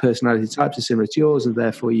 maybe their personality types are similar to yours, and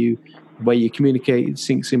therefore the way you communicate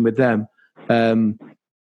sinks in with them. But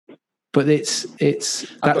that's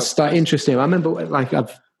interesting. I remember like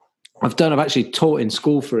I've actually taught in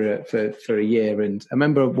school for a year, and I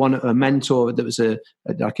remember a mentor that was a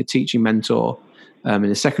teaching mentor in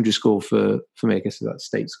a secondary school for me, I guess that's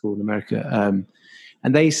state school in America,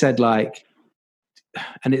 and they said like,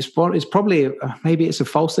 and it's probably, maybe it's a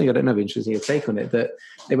false thing, I don't know, interesting your take on it, that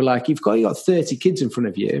they were like, you've got 30 kids in front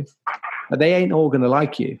of you, but they ain't all going to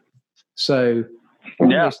like you. So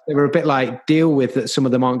they were a bit like, deal with that some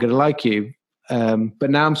of them aren't going to like you, But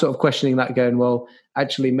now I'm sort of questioning that, going, well,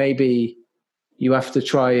 actually, maybe you have to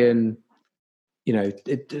try and,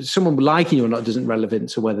 someone liking you or not isn't relevant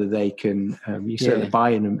to whether they can, you certainly buy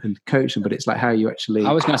in and coach them, but it's like how you actually.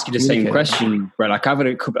 I was going to ask you the same question, Brett. Like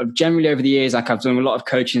generally over the years, like I've done a lot of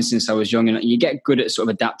coaching since I was young, and you get good at sort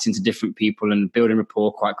of adapting to different people and building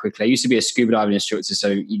rapport quite quickly. I used to be a scuba diving instructor, so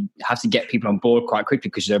you have to get people on board quite quickly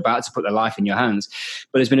because they're about to put their life in your hands.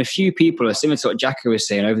 But there's been a few people, similar to what Jackie was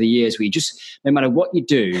saying, over the years, where you just, no matter what you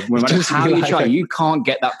do, no matter how you try, you can't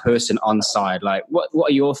get that person on side. Like, what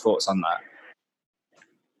are your thoughts on that?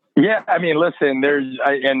 Yeah, I mean, listen,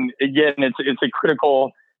 and again, it's a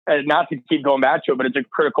critical, not to keep going back to it, but it's a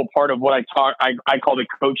critical part of what I call the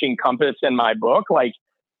coaching compass in my book. Like,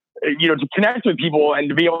 to connect with people and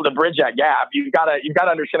to be able to bridge that gap, you've got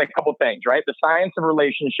to understand a couple things, right? The science of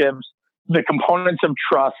relationships, the components of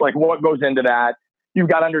trust, like what goes into that. You've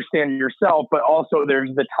got to understand yourself, but also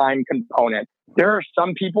there's the time component. There are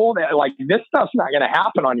some people that like, this stuff's not going to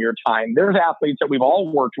happen on your time. There's athletes that we've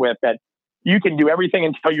all worked with that you can do everything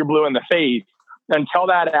until you're blue in the face, until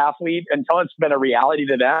it's been a reality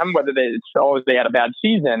to them, whether they had a bad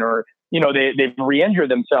season or, they've re-injured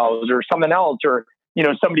themselves or something else, or,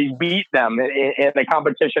 somebody's beat them in a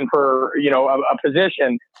competition for, a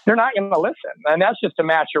position. They're not going to listen. And that's just a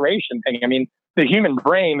maturation thing. I mean, the human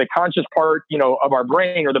brain, the conscious part, of our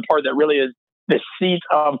brain, or the part that really is the seat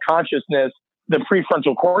of consciousness, the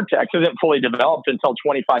prefrontal cortex isn't fully developed until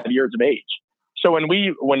 25 years of age. So when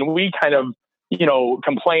we kind of,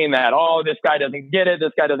 complain that, oh, this guy doesn't get it, this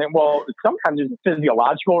guy doesn't, well, sometimes there's a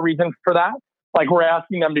physiological reason for that. Like we're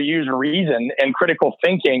asking them to use reason and critical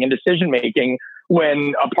thinking and decision-making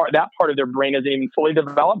when that part of their brain isn't even fully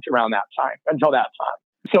developed until that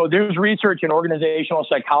time. So there's research in organizational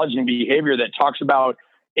psychology and behavior that talks about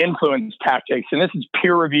influence tactics. And this is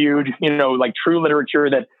peer-reviewed, like true literature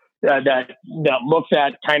that looks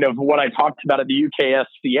at kind of what I talked about at the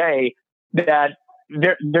UKSCA, that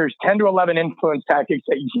there's 10 to 11 influence tactics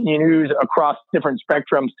that you can use across different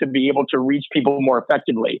spectrums to be able to reach people more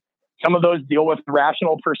effectively. Some of those deal with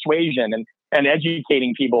rational persuasion and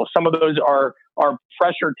educating people. Some of those are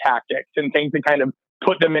pressure tactics and things that kind of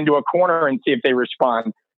put them into a corner and see if they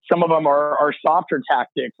respond. Some of them are softer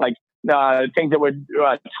tactics, like things that would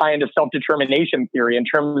tie into self-determination theory in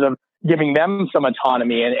terms of giving them some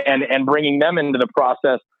autonomy and bringing them into the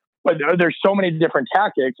process. But there's so many different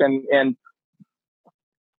tactics, and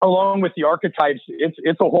along with the archetypes,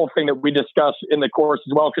 it's a whole thing that we discuss in the course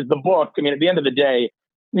as well. Because the book, I mean, at the end of the day,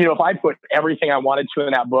 if I put everything I wanted to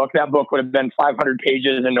in that book would have been 500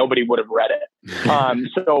 pages and nobody would have read it.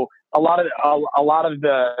 So a lot of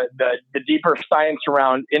the deeper science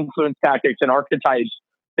around influence tactics and archetypes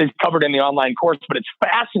is covered in the online course, but it's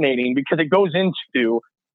fascinating because it goes into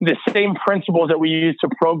the same principles that we use to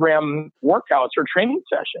program workouts or training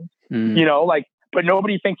sessions, but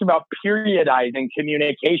nobody thinks about periodizing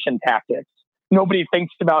communication tactics. Nobody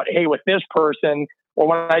thinks about, hey, with this person, or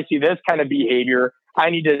when I see this kind of behavior, I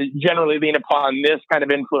need to generally lean upon this kind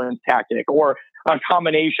of influence tactic, or a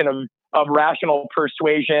combination of rational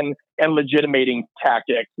persuasion and legitimating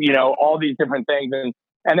tactics, all these different things.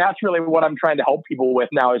 And that's really what I'm trying to help people with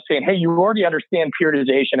now, is saying, hey, you already understand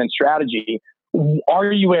periodization and strategy.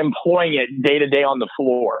 Are you employing it day to day on the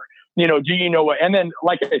floor? Do you know what? And then,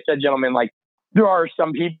 like I said, gentlemen, like there are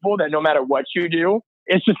some people that no matter what you do,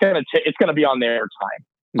 it's just it's gonna be on their time,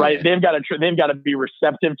 right? Yeah. They've got to be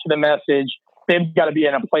receptive to the message. They've got to be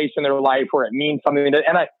in a place in their life where it means something.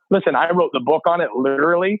 And I wrote the book on it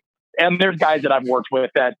literally. And there's guys that I've worked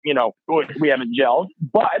with that we haven't gelled,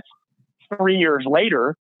 but 3 years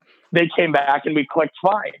later, they came back and we clicked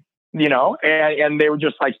fine, and they were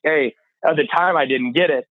just like, hey, at the time I didn't get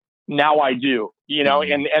it. Now I do,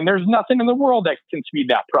 and there's nothing in the world that can speed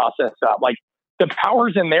that process up. Like the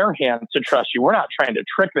power's in their hands to trust you. We're not trying to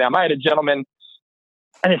trick them. I had a gentleman,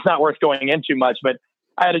 and it's not worth going into much, but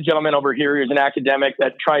I had a gentleman over here who's an academic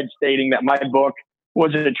that tried stating that my book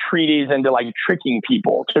was a treatise into like tricking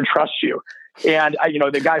people to trust you. And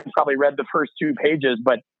the guy probably read the first 2 pages,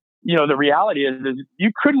 but the reality is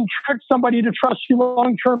you couldn't trick somebody to trust you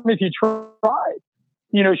long term if you tried.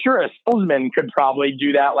 Sure, a salesman could probably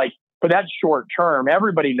do that, but that's short term.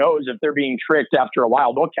 Everybody knows if they're being tricked after a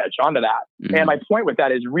while, they'll catch on to that. Mm-hmm. And my point with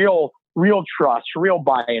that is real trust, real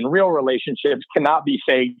buy-in, real relationships cannot be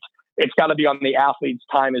faked. It's got to be on the athlete's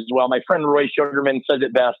time as well. My friend Roy Sugarman says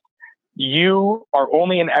it best. You are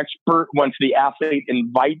only an expert once the athlete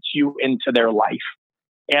invites you into their life.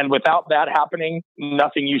 And without that happening,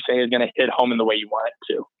 nothing you say is going to hit home in the way you want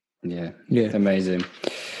it to. Yeah. Amazing.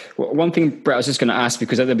 Well, one thing, Brett, I was just going to ask,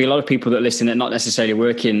 because there'll be a lot of people that listen that not necessarily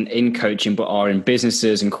work in coaching, but are in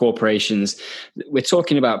businesses and corporations. We're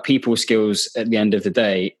talking about people skills at the end of the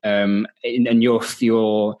day, and your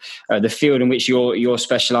the field in which you're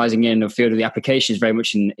specializing in, the field of the application is very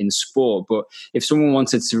much in sport. But if someone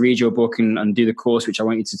wanted to read your book and do the course, which I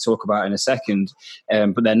want you to talk about in a second,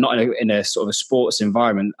 but they're not in a sort of a sports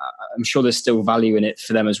environment, I'm sure there's still value in it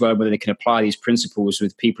for them as well, whether they can apply these principles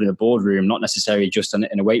with people in the boardroom, not necessarily just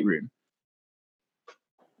in a weight room.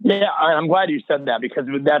 Yeah, I'm glad you said that, because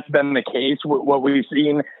that's been the case. What we've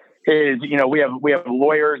seen is, we have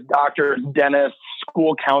lawyers, doctors, dentists,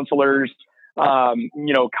 school counselors,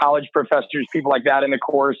 college professors, people like that in the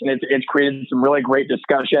course, and it's created some really great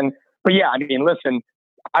discussion. But yeah, I mean, listen,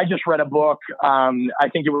 I just read a book. I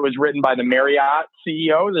think it was written by the Marriott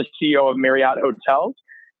CEO, the CEO of Marriott Hotels.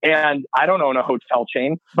 And I don't own a hotel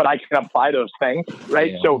chain, but I can apply those things,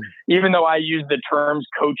 right? Yeah. So even though I use the terms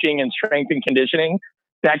coaching and strength and conditioning,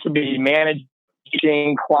 that could be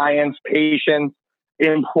managing clients, patients,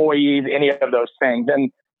 employees, any of those things.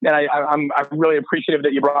 And I'm really appreciative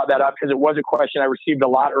that you brought that up, because it was a question I received a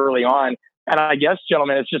lot early on. And I guess,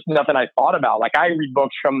 gentlemen, it's just nothing I thought about. Like, I've read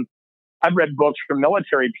books from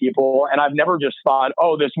military people, and I've never just thought,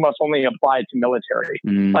 oh, this must only apply to military.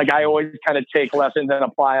 Like, I always kind of take lessons and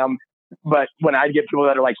apply them. But when I get people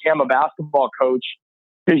that are like, hey, I'm a basketball coach,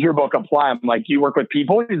 does your book apply? I'm like, do you work with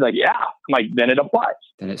people? He's like, yeah. I'm like, then it applies.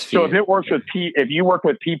 Then it's so if it works with if you work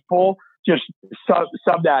with people, just sub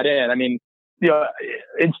that in. I mean,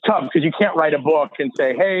 it's tough because you can't write a book and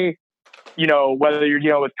say, hey, whether you're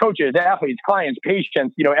dealing with coaches, athletes, clients,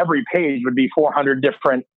 patients, every page would be 400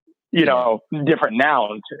 different different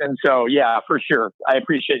nouns. And so, yeah, for sure. I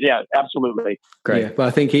appreciate, yeah, absolutely. Great. Yeah, but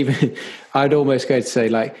I think even I'd almost go to say,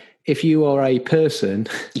 like, if you are a person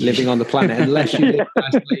living on the planet, unless you live in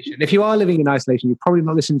isolation, if you are living in isolation, you're probably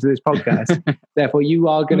not listening to this podcast. Therefore, you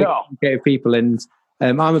are going to communicate with people. And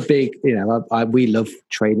I'm a big, we love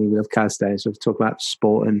training, we love calisthenics, we talk about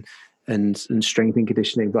sport and strength and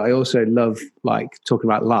conditioning, but I also love talking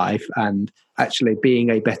about life, and actually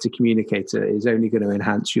being a better communicator is only going to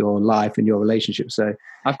enhance your life and your relationship. So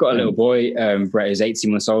I've got a little boy, Brett, is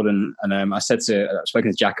 18 months old, and I've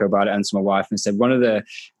spoken to Jacko about it and to my wife, and said one of the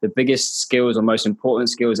biggest skills or most important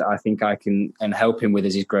skills that I think I can and help him with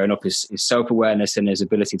as he's growing up is self-awareness and his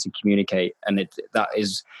ability to communicate. And that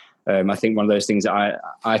is I think one of those things that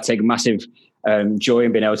I take massive joy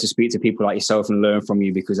in being able to speak to people like yourself and learn from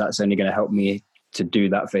you, because that's only going to help me to do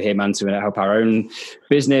that for him and to help our own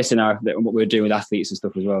business and what we're doing with athletes and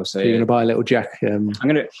stuff as well. So you're going to buy a little Jack. I'm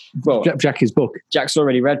going to Jack his book. Jack's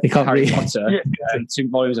already read Harry Potter, 2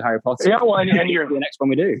 volumes of Harry Potter. Yeah, well, and you're the next one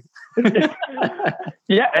we do.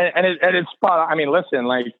 Yeah, and it's spot on. I mean, listen,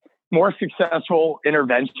 like, more successful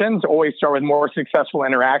interventions always start with more successful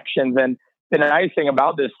interactions, and the nice thing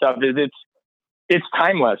about this stuff is it's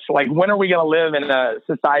timeless. Like, when are we going to live in a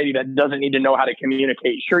society that doesn't need to know how to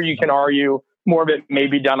communicate? Sure, you can argue. More of it may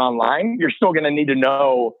be done online. You're still going to need to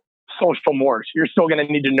know social mores. You're still going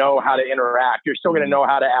to need to know how to interact. You're still going to know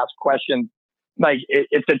how to ask questions. Like,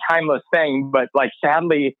 it's a timeless thing, but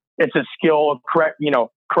sadly, it's a skill. Correct me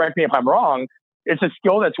if I'm wrong. It's a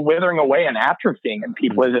skill that's withering away and atrophying in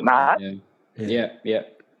people, is it not? Yeah.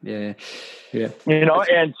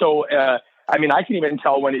 And so, I mean, I can even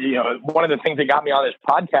tell when, one of the things that got me on this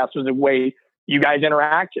podcast was the way you guys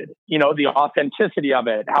interacted, the authenticity of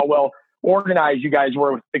it, how well organized you guys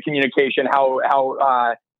were with the communication,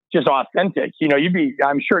 how just authentic,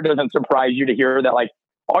 I'm sure it doesn't surprise you to hear that, like,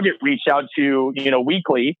 I'll get reached out to,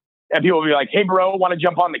 weekly, and people will be like, hey bro, want to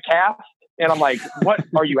jump on the cast? And I'm like, what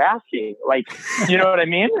are you asking? Like, you know what I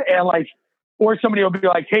mean? And or somebody will be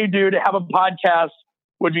like, hey dude, have a podcast,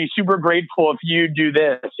 would be super grateful if you do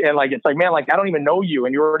this. And it's like, man, I don't even know you,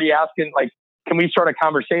 and you're already asking, can we start a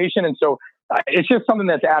conversation? And so it's just something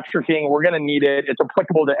that's atrophying. We're going to need it. It's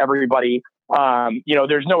applicable to everybody.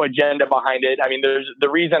 There's no agenda behind it. I mean, there's the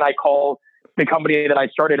reason I call the company that I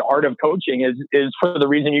started Art of Coaching is for the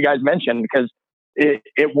reason you guys mentioned, because it's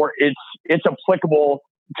applicable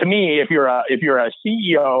to me. If you're a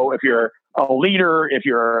CEO, if you're a leader, if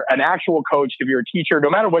you're an actual coach, if you're a teacher, no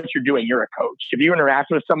matter what you're doing, you're a coach. If you interact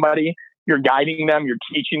with somebody, you're guiding them, you're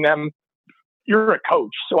teaching them, you're a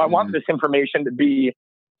coach. So I want this information to be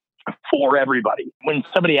for everybody. When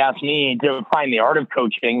somebody asks me to define the art of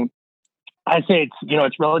coaching, I say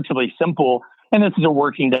it's relatively simple, and this is a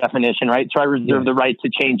working definition, right? So I reserve the right to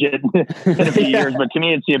change it in a few years. But to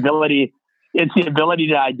me, it's the ability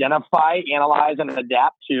to identify, analyze, and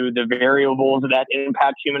adapt to the variables that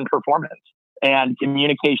impact human performance. And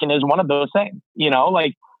communication is one of those things.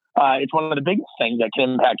 it's one of the biggest things that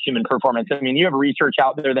can impact human performance. I mean, you have research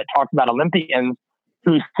out there that talks about Olympians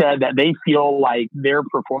who said that they feel like their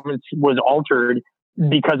performance was altered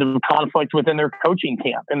because of conflict within their coaching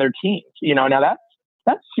camp and their teams. Now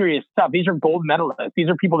that's serious stuff. These are gold medalists. These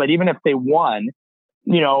are people that even if they won,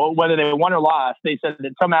 whether they won or lost, they said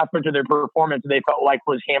that some aspect of their performance they felt like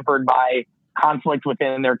was hampered by conflict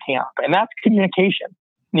within their camp. And that's communication,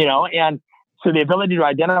 and so the ability to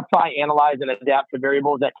identify, analyze, and adapt to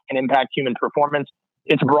variables that can impact human performance.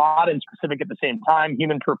 It's broad and specific at the same time.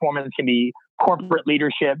 Human performance can be corporate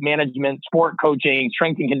leadership, management, sport coaching,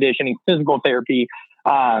 strength and conditioning, physical therapy,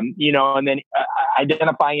 and then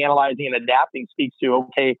identifying, analyzing, and adapting speaks to,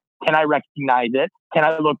 okay, can I recognize it? Can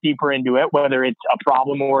I look deeper into it, whether it's a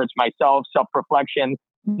problem or it's myself, self-reflection,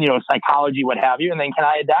 psychology, what have you, and then can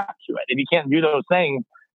I adapt to it? If you can't do those things,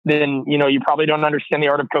 then, you probably don't understand the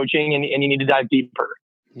art of coaching and you need to dive deeper.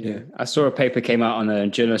 Yeah, I saw a paper came out on the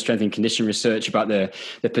Journal of Strength and Conditioning Research about the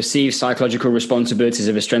perceived psychological responsibilities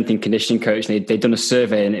of a strength and conditioning coach. And they'd done a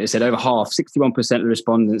survey and it said over half, 61% of the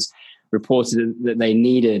respondents reported that they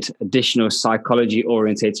needed additional psychology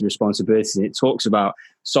orientated responsibilities. It talks about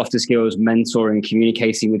softer skills, mentoring,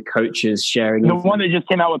 communicating with coaches, sharing. The one that just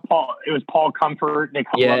came out with Paul, it was Paul Comfort and a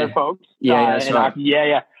couple other folks. Yeah, that's right.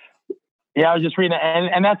 Yeah, I was just reading that.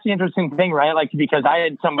 And that's the interesting thing, right? Like, because I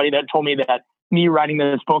had somebody that told me that me writing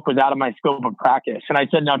this book was out of my scope of practice. And I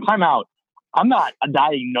said, now time out. I'm not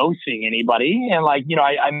diagnosing anybody. And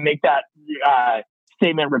I make that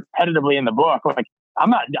statement repetitively in the book. Like,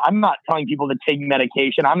 I'm not telling people to take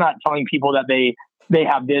medication. I'm not telling people that they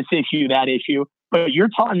have this issue, that issue. But you're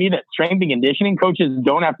telling me that strength and conditioning coaches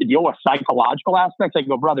don't have to deal with psychological aspects. I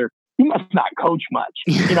go, brother, you must not coach much.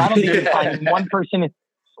 I don't think you'd find one person.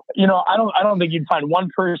 I don't think you'd find one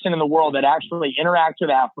person in the world that actually interacts with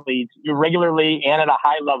athletes regularly and at a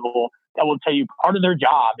high level that will tell you part of their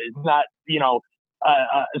job is not,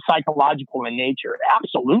 psychological in nature.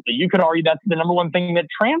 Absolutely. You could argue that's the number one thing that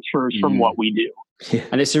transfers from what we do. Yeah.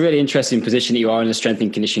 And it's a really interesting position that you are in a strength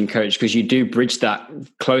and conditioning coach because you do bridge that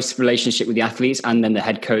close relationship with the athletes and then the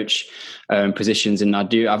head coach positions. And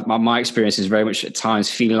my experience is very much at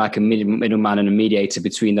times feeling like a middleman and a mediator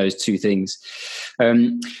between those two things.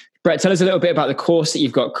 Brett, tell us a little bit about the course that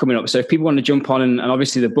you've got coming up. So if people want to jump on, and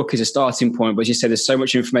obviously the book is a starting point, but as you said, there's so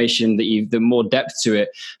much information that the more depth to it.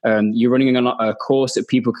 You're running a course that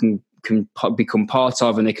people can become part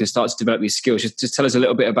of and they can start to develop these skills. Just tell us a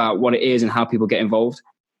little bit about what it is and how people get involved.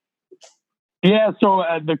 Yeah, so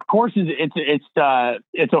the course is it's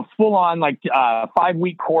a full on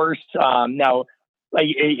 5-week course. Now,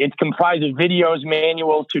 it's comprised of videos,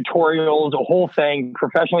 manuals, tutorials, a whole thing,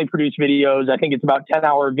 professionally produced videos. I think it's about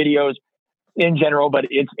 10-hour videos in general, but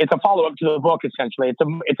it's a follow up to the book essentially.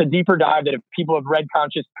 It's a deeper dive that if people have read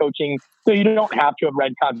Conscious Coaching, so you don't have to have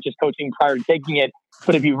read Conscious Coaching prior to taking it,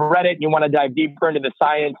 but if you've read it and you want to dive deeper into the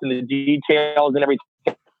science and the details and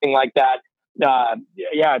everything like that,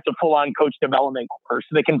 it's a full on coach development course.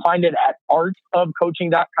 So they can find it at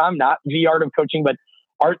artofcoaching.com, not the art of coaching, but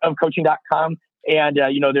artofcoaching.com. And,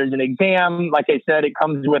 there's an exam. Like I said, it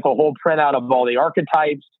comes with a whole printout of all the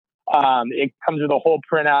archetypes. It comes with a whole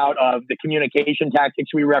printout of the communication tactics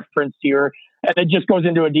we referenced here. And it just goes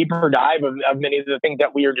into a deeper dive of many of the things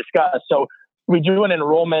that we are discussed. So we do an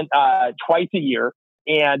enrollment twice a year.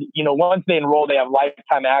 And, once they enroll, they have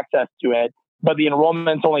lifetime access to it. But the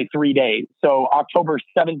enrollment's only 3 days. So October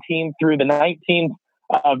 17th through the 19th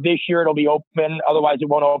of this year, it'll be open. Otherwise, it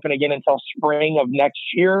won't open again until spring of next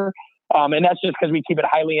year. And that's just because we keep it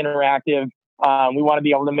highly interactive. We want to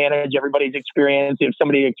be able to manage everybody's experience. If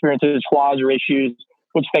somebody experiences flaws or issues,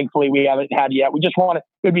 which thankfully we haven't had yet, it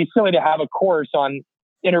would be silly to have a course on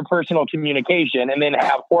interpersonal communication and then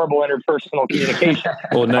have horrible interpersonal communication.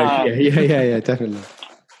 Or no, yeah, definitely.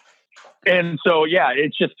 And so,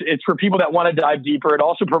 it's for people that want to dive deeper. It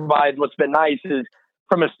also provides, what's been nice is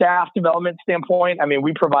from a staff development standpoint,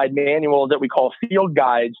 we provide manuals that we call field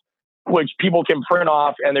guides, which people can print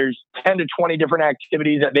off, and there's 10 to 20 different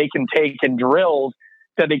activities that they can take and drills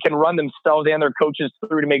that they can run themselves and their coaches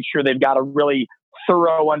through to make sure they've got a really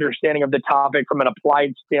thorough understanding of the topic from an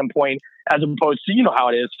applied standpoint, as opposed to, how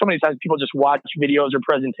it is. So many times people just watch videos or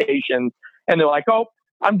presentations and they're like, oh,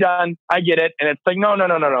 I'm done. I get it. And it's like, no.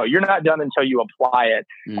 You're not done until you apply it.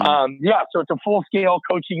 So it's a full-scale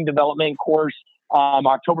coaching development course.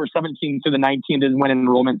 October 17th to the 19th is when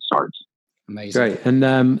enrollment starts. Amazing. Great.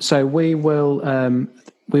 And so we will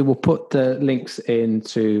we will put the links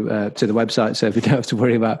into to the website, so if you don't have to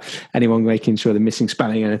worry about anyone making sure they're missing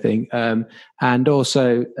spelling or anything. And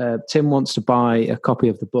also, Tim wants to buy a copy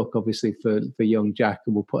of the book, obviously for young Jack,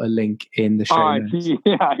 and we'll put a link in the show notes.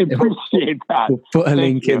 Yeah, I appreciate that. We'll put a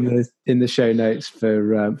link in the show notes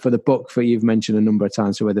for the book that you've mentioned a number of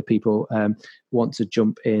times. So whether people want to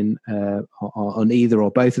jump in on either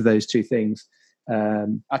or both of those two things.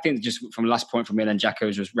 I think just from the last point from me and then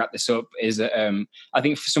Jacko's just wrap this up is that I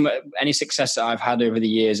think for any success that I've had over the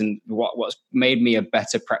years and what's made me a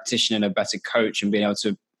better practitioner and a better coach and being able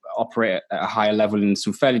to operate at a higher level in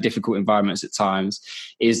some fairly difficult environments at times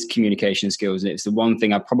is communication skills. And it's the one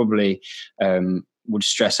thing I probably would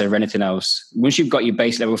stress over anything else. Once you've got your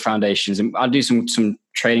base level foundations, and I do some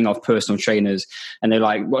training of personal trainers, and they're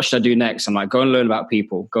like, what should I do next? I'm like, go and learn about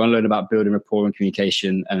people, go and learn about building rapport and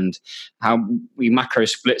communication and how we macro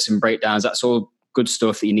splits and breakdowns. That's all good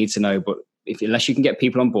stuff that you need to know. But unless you can get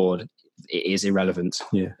people on board, it is irrelevant.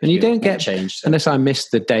 Yeah. And you don't get changed. Unless I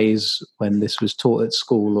missed the days when this was taught at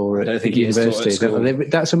school or at university.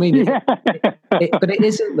 That's, I mean, but it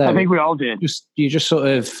isn't though. I think we all did. You just sort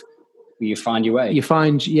of, you find your way. You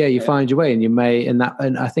find your way, and you may, and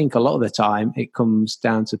I think a lot of the time it comes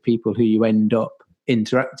down to people who you end up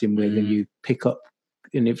interacting with, and you pick up.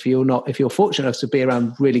 And if you're fortunate enough to be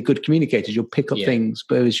around really good communicators, you'll pick up things.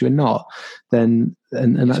 But if you're not, then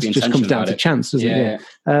and that just comes down to chance, doesn't it?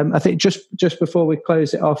 I think just before we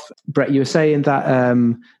close it off, Brett, you were saying that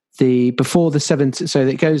before the 17th, so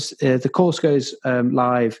it goes. The course goes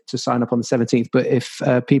live to sign up on the 17th. But if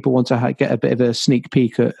people want to get a bit of a sneak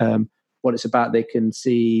peek at what it's about, they can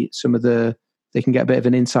see they can get a bit of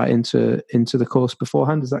an insight into the course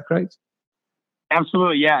beforehand. Is that correct?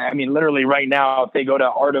 Absolutely. Yeah. I mean, literally right now, if they go to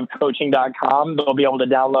artofcoaching.com, they'll be able to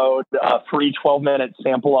download a free 12-minute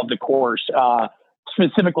sample of the course,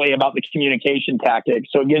 specifically about the communication tactics.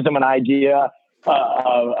 So it gives them an idea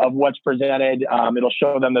of what's presented. It'll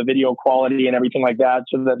show them the video quality and everything like that,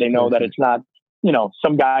 so that they know that it's not,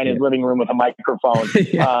 some guy in his living room with a microphone.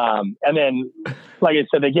 And then, like I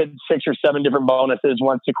said, they get 6 or 7 different bonuses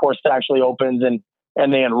once the course actually opens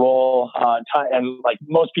and they enroll. And like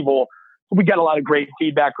most people, we got a lot of great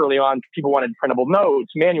feedback early on. People wanted printable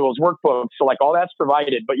notes, manuals, workbooks. So like all that's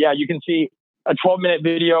provided. But yeah, you can see a 12-minute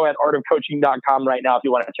video at artofcoaching.com right now if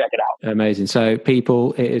you want to check it out. Amazing. So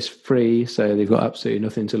people, it is free, so they've got absolutely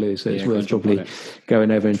nothing to lose. So it's worth probably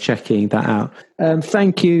going over and checking that out.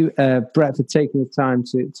 Thank you, Brett, for taking the time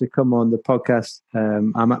to come on the podcast.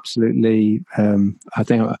 I'm absolutely, I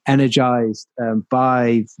think I'm energized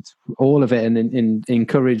by all of it and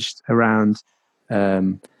encouraged around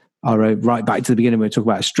our right back to the beginning, we talk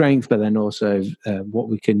about strength, but then also what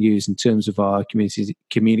we can use in terms of our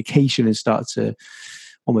communication and start to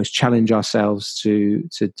almost challenge ourselves to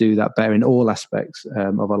do that better in all aspects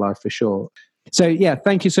of our life, for sure. So, yeah,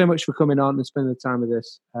 thank you so much for coming on and spending the time with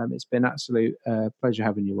us. It's been an absolute pleasure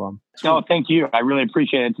having you on. Oh, thank you. I really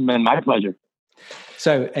appreciate it. It's been my pleasure.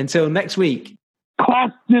 So, until next week.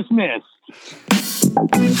 Class dismissed.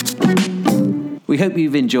 We hope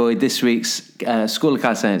you've enjoyed this week's School of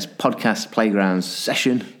Calisthenics podcast playground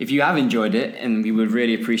session. If you have enjoyed it, and we would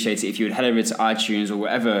really appreciate it if you would head over to iTunes or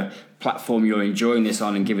whatever platform you're enjoying this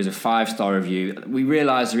on and give us a 5-star review. We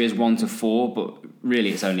realise there is 1 to 4, but really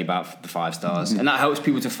it's only about the 5 stars. And that helps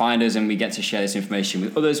people to find us, and we get to share this information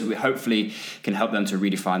with others. We hopefully can help them to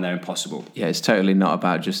redefine their impossible. Yeah, it's totally not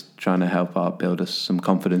about just trying to help build us some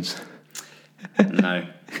confidence. No,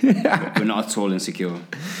 we're not at all insecure.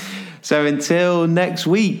 So until next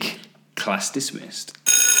week. Class dismissed.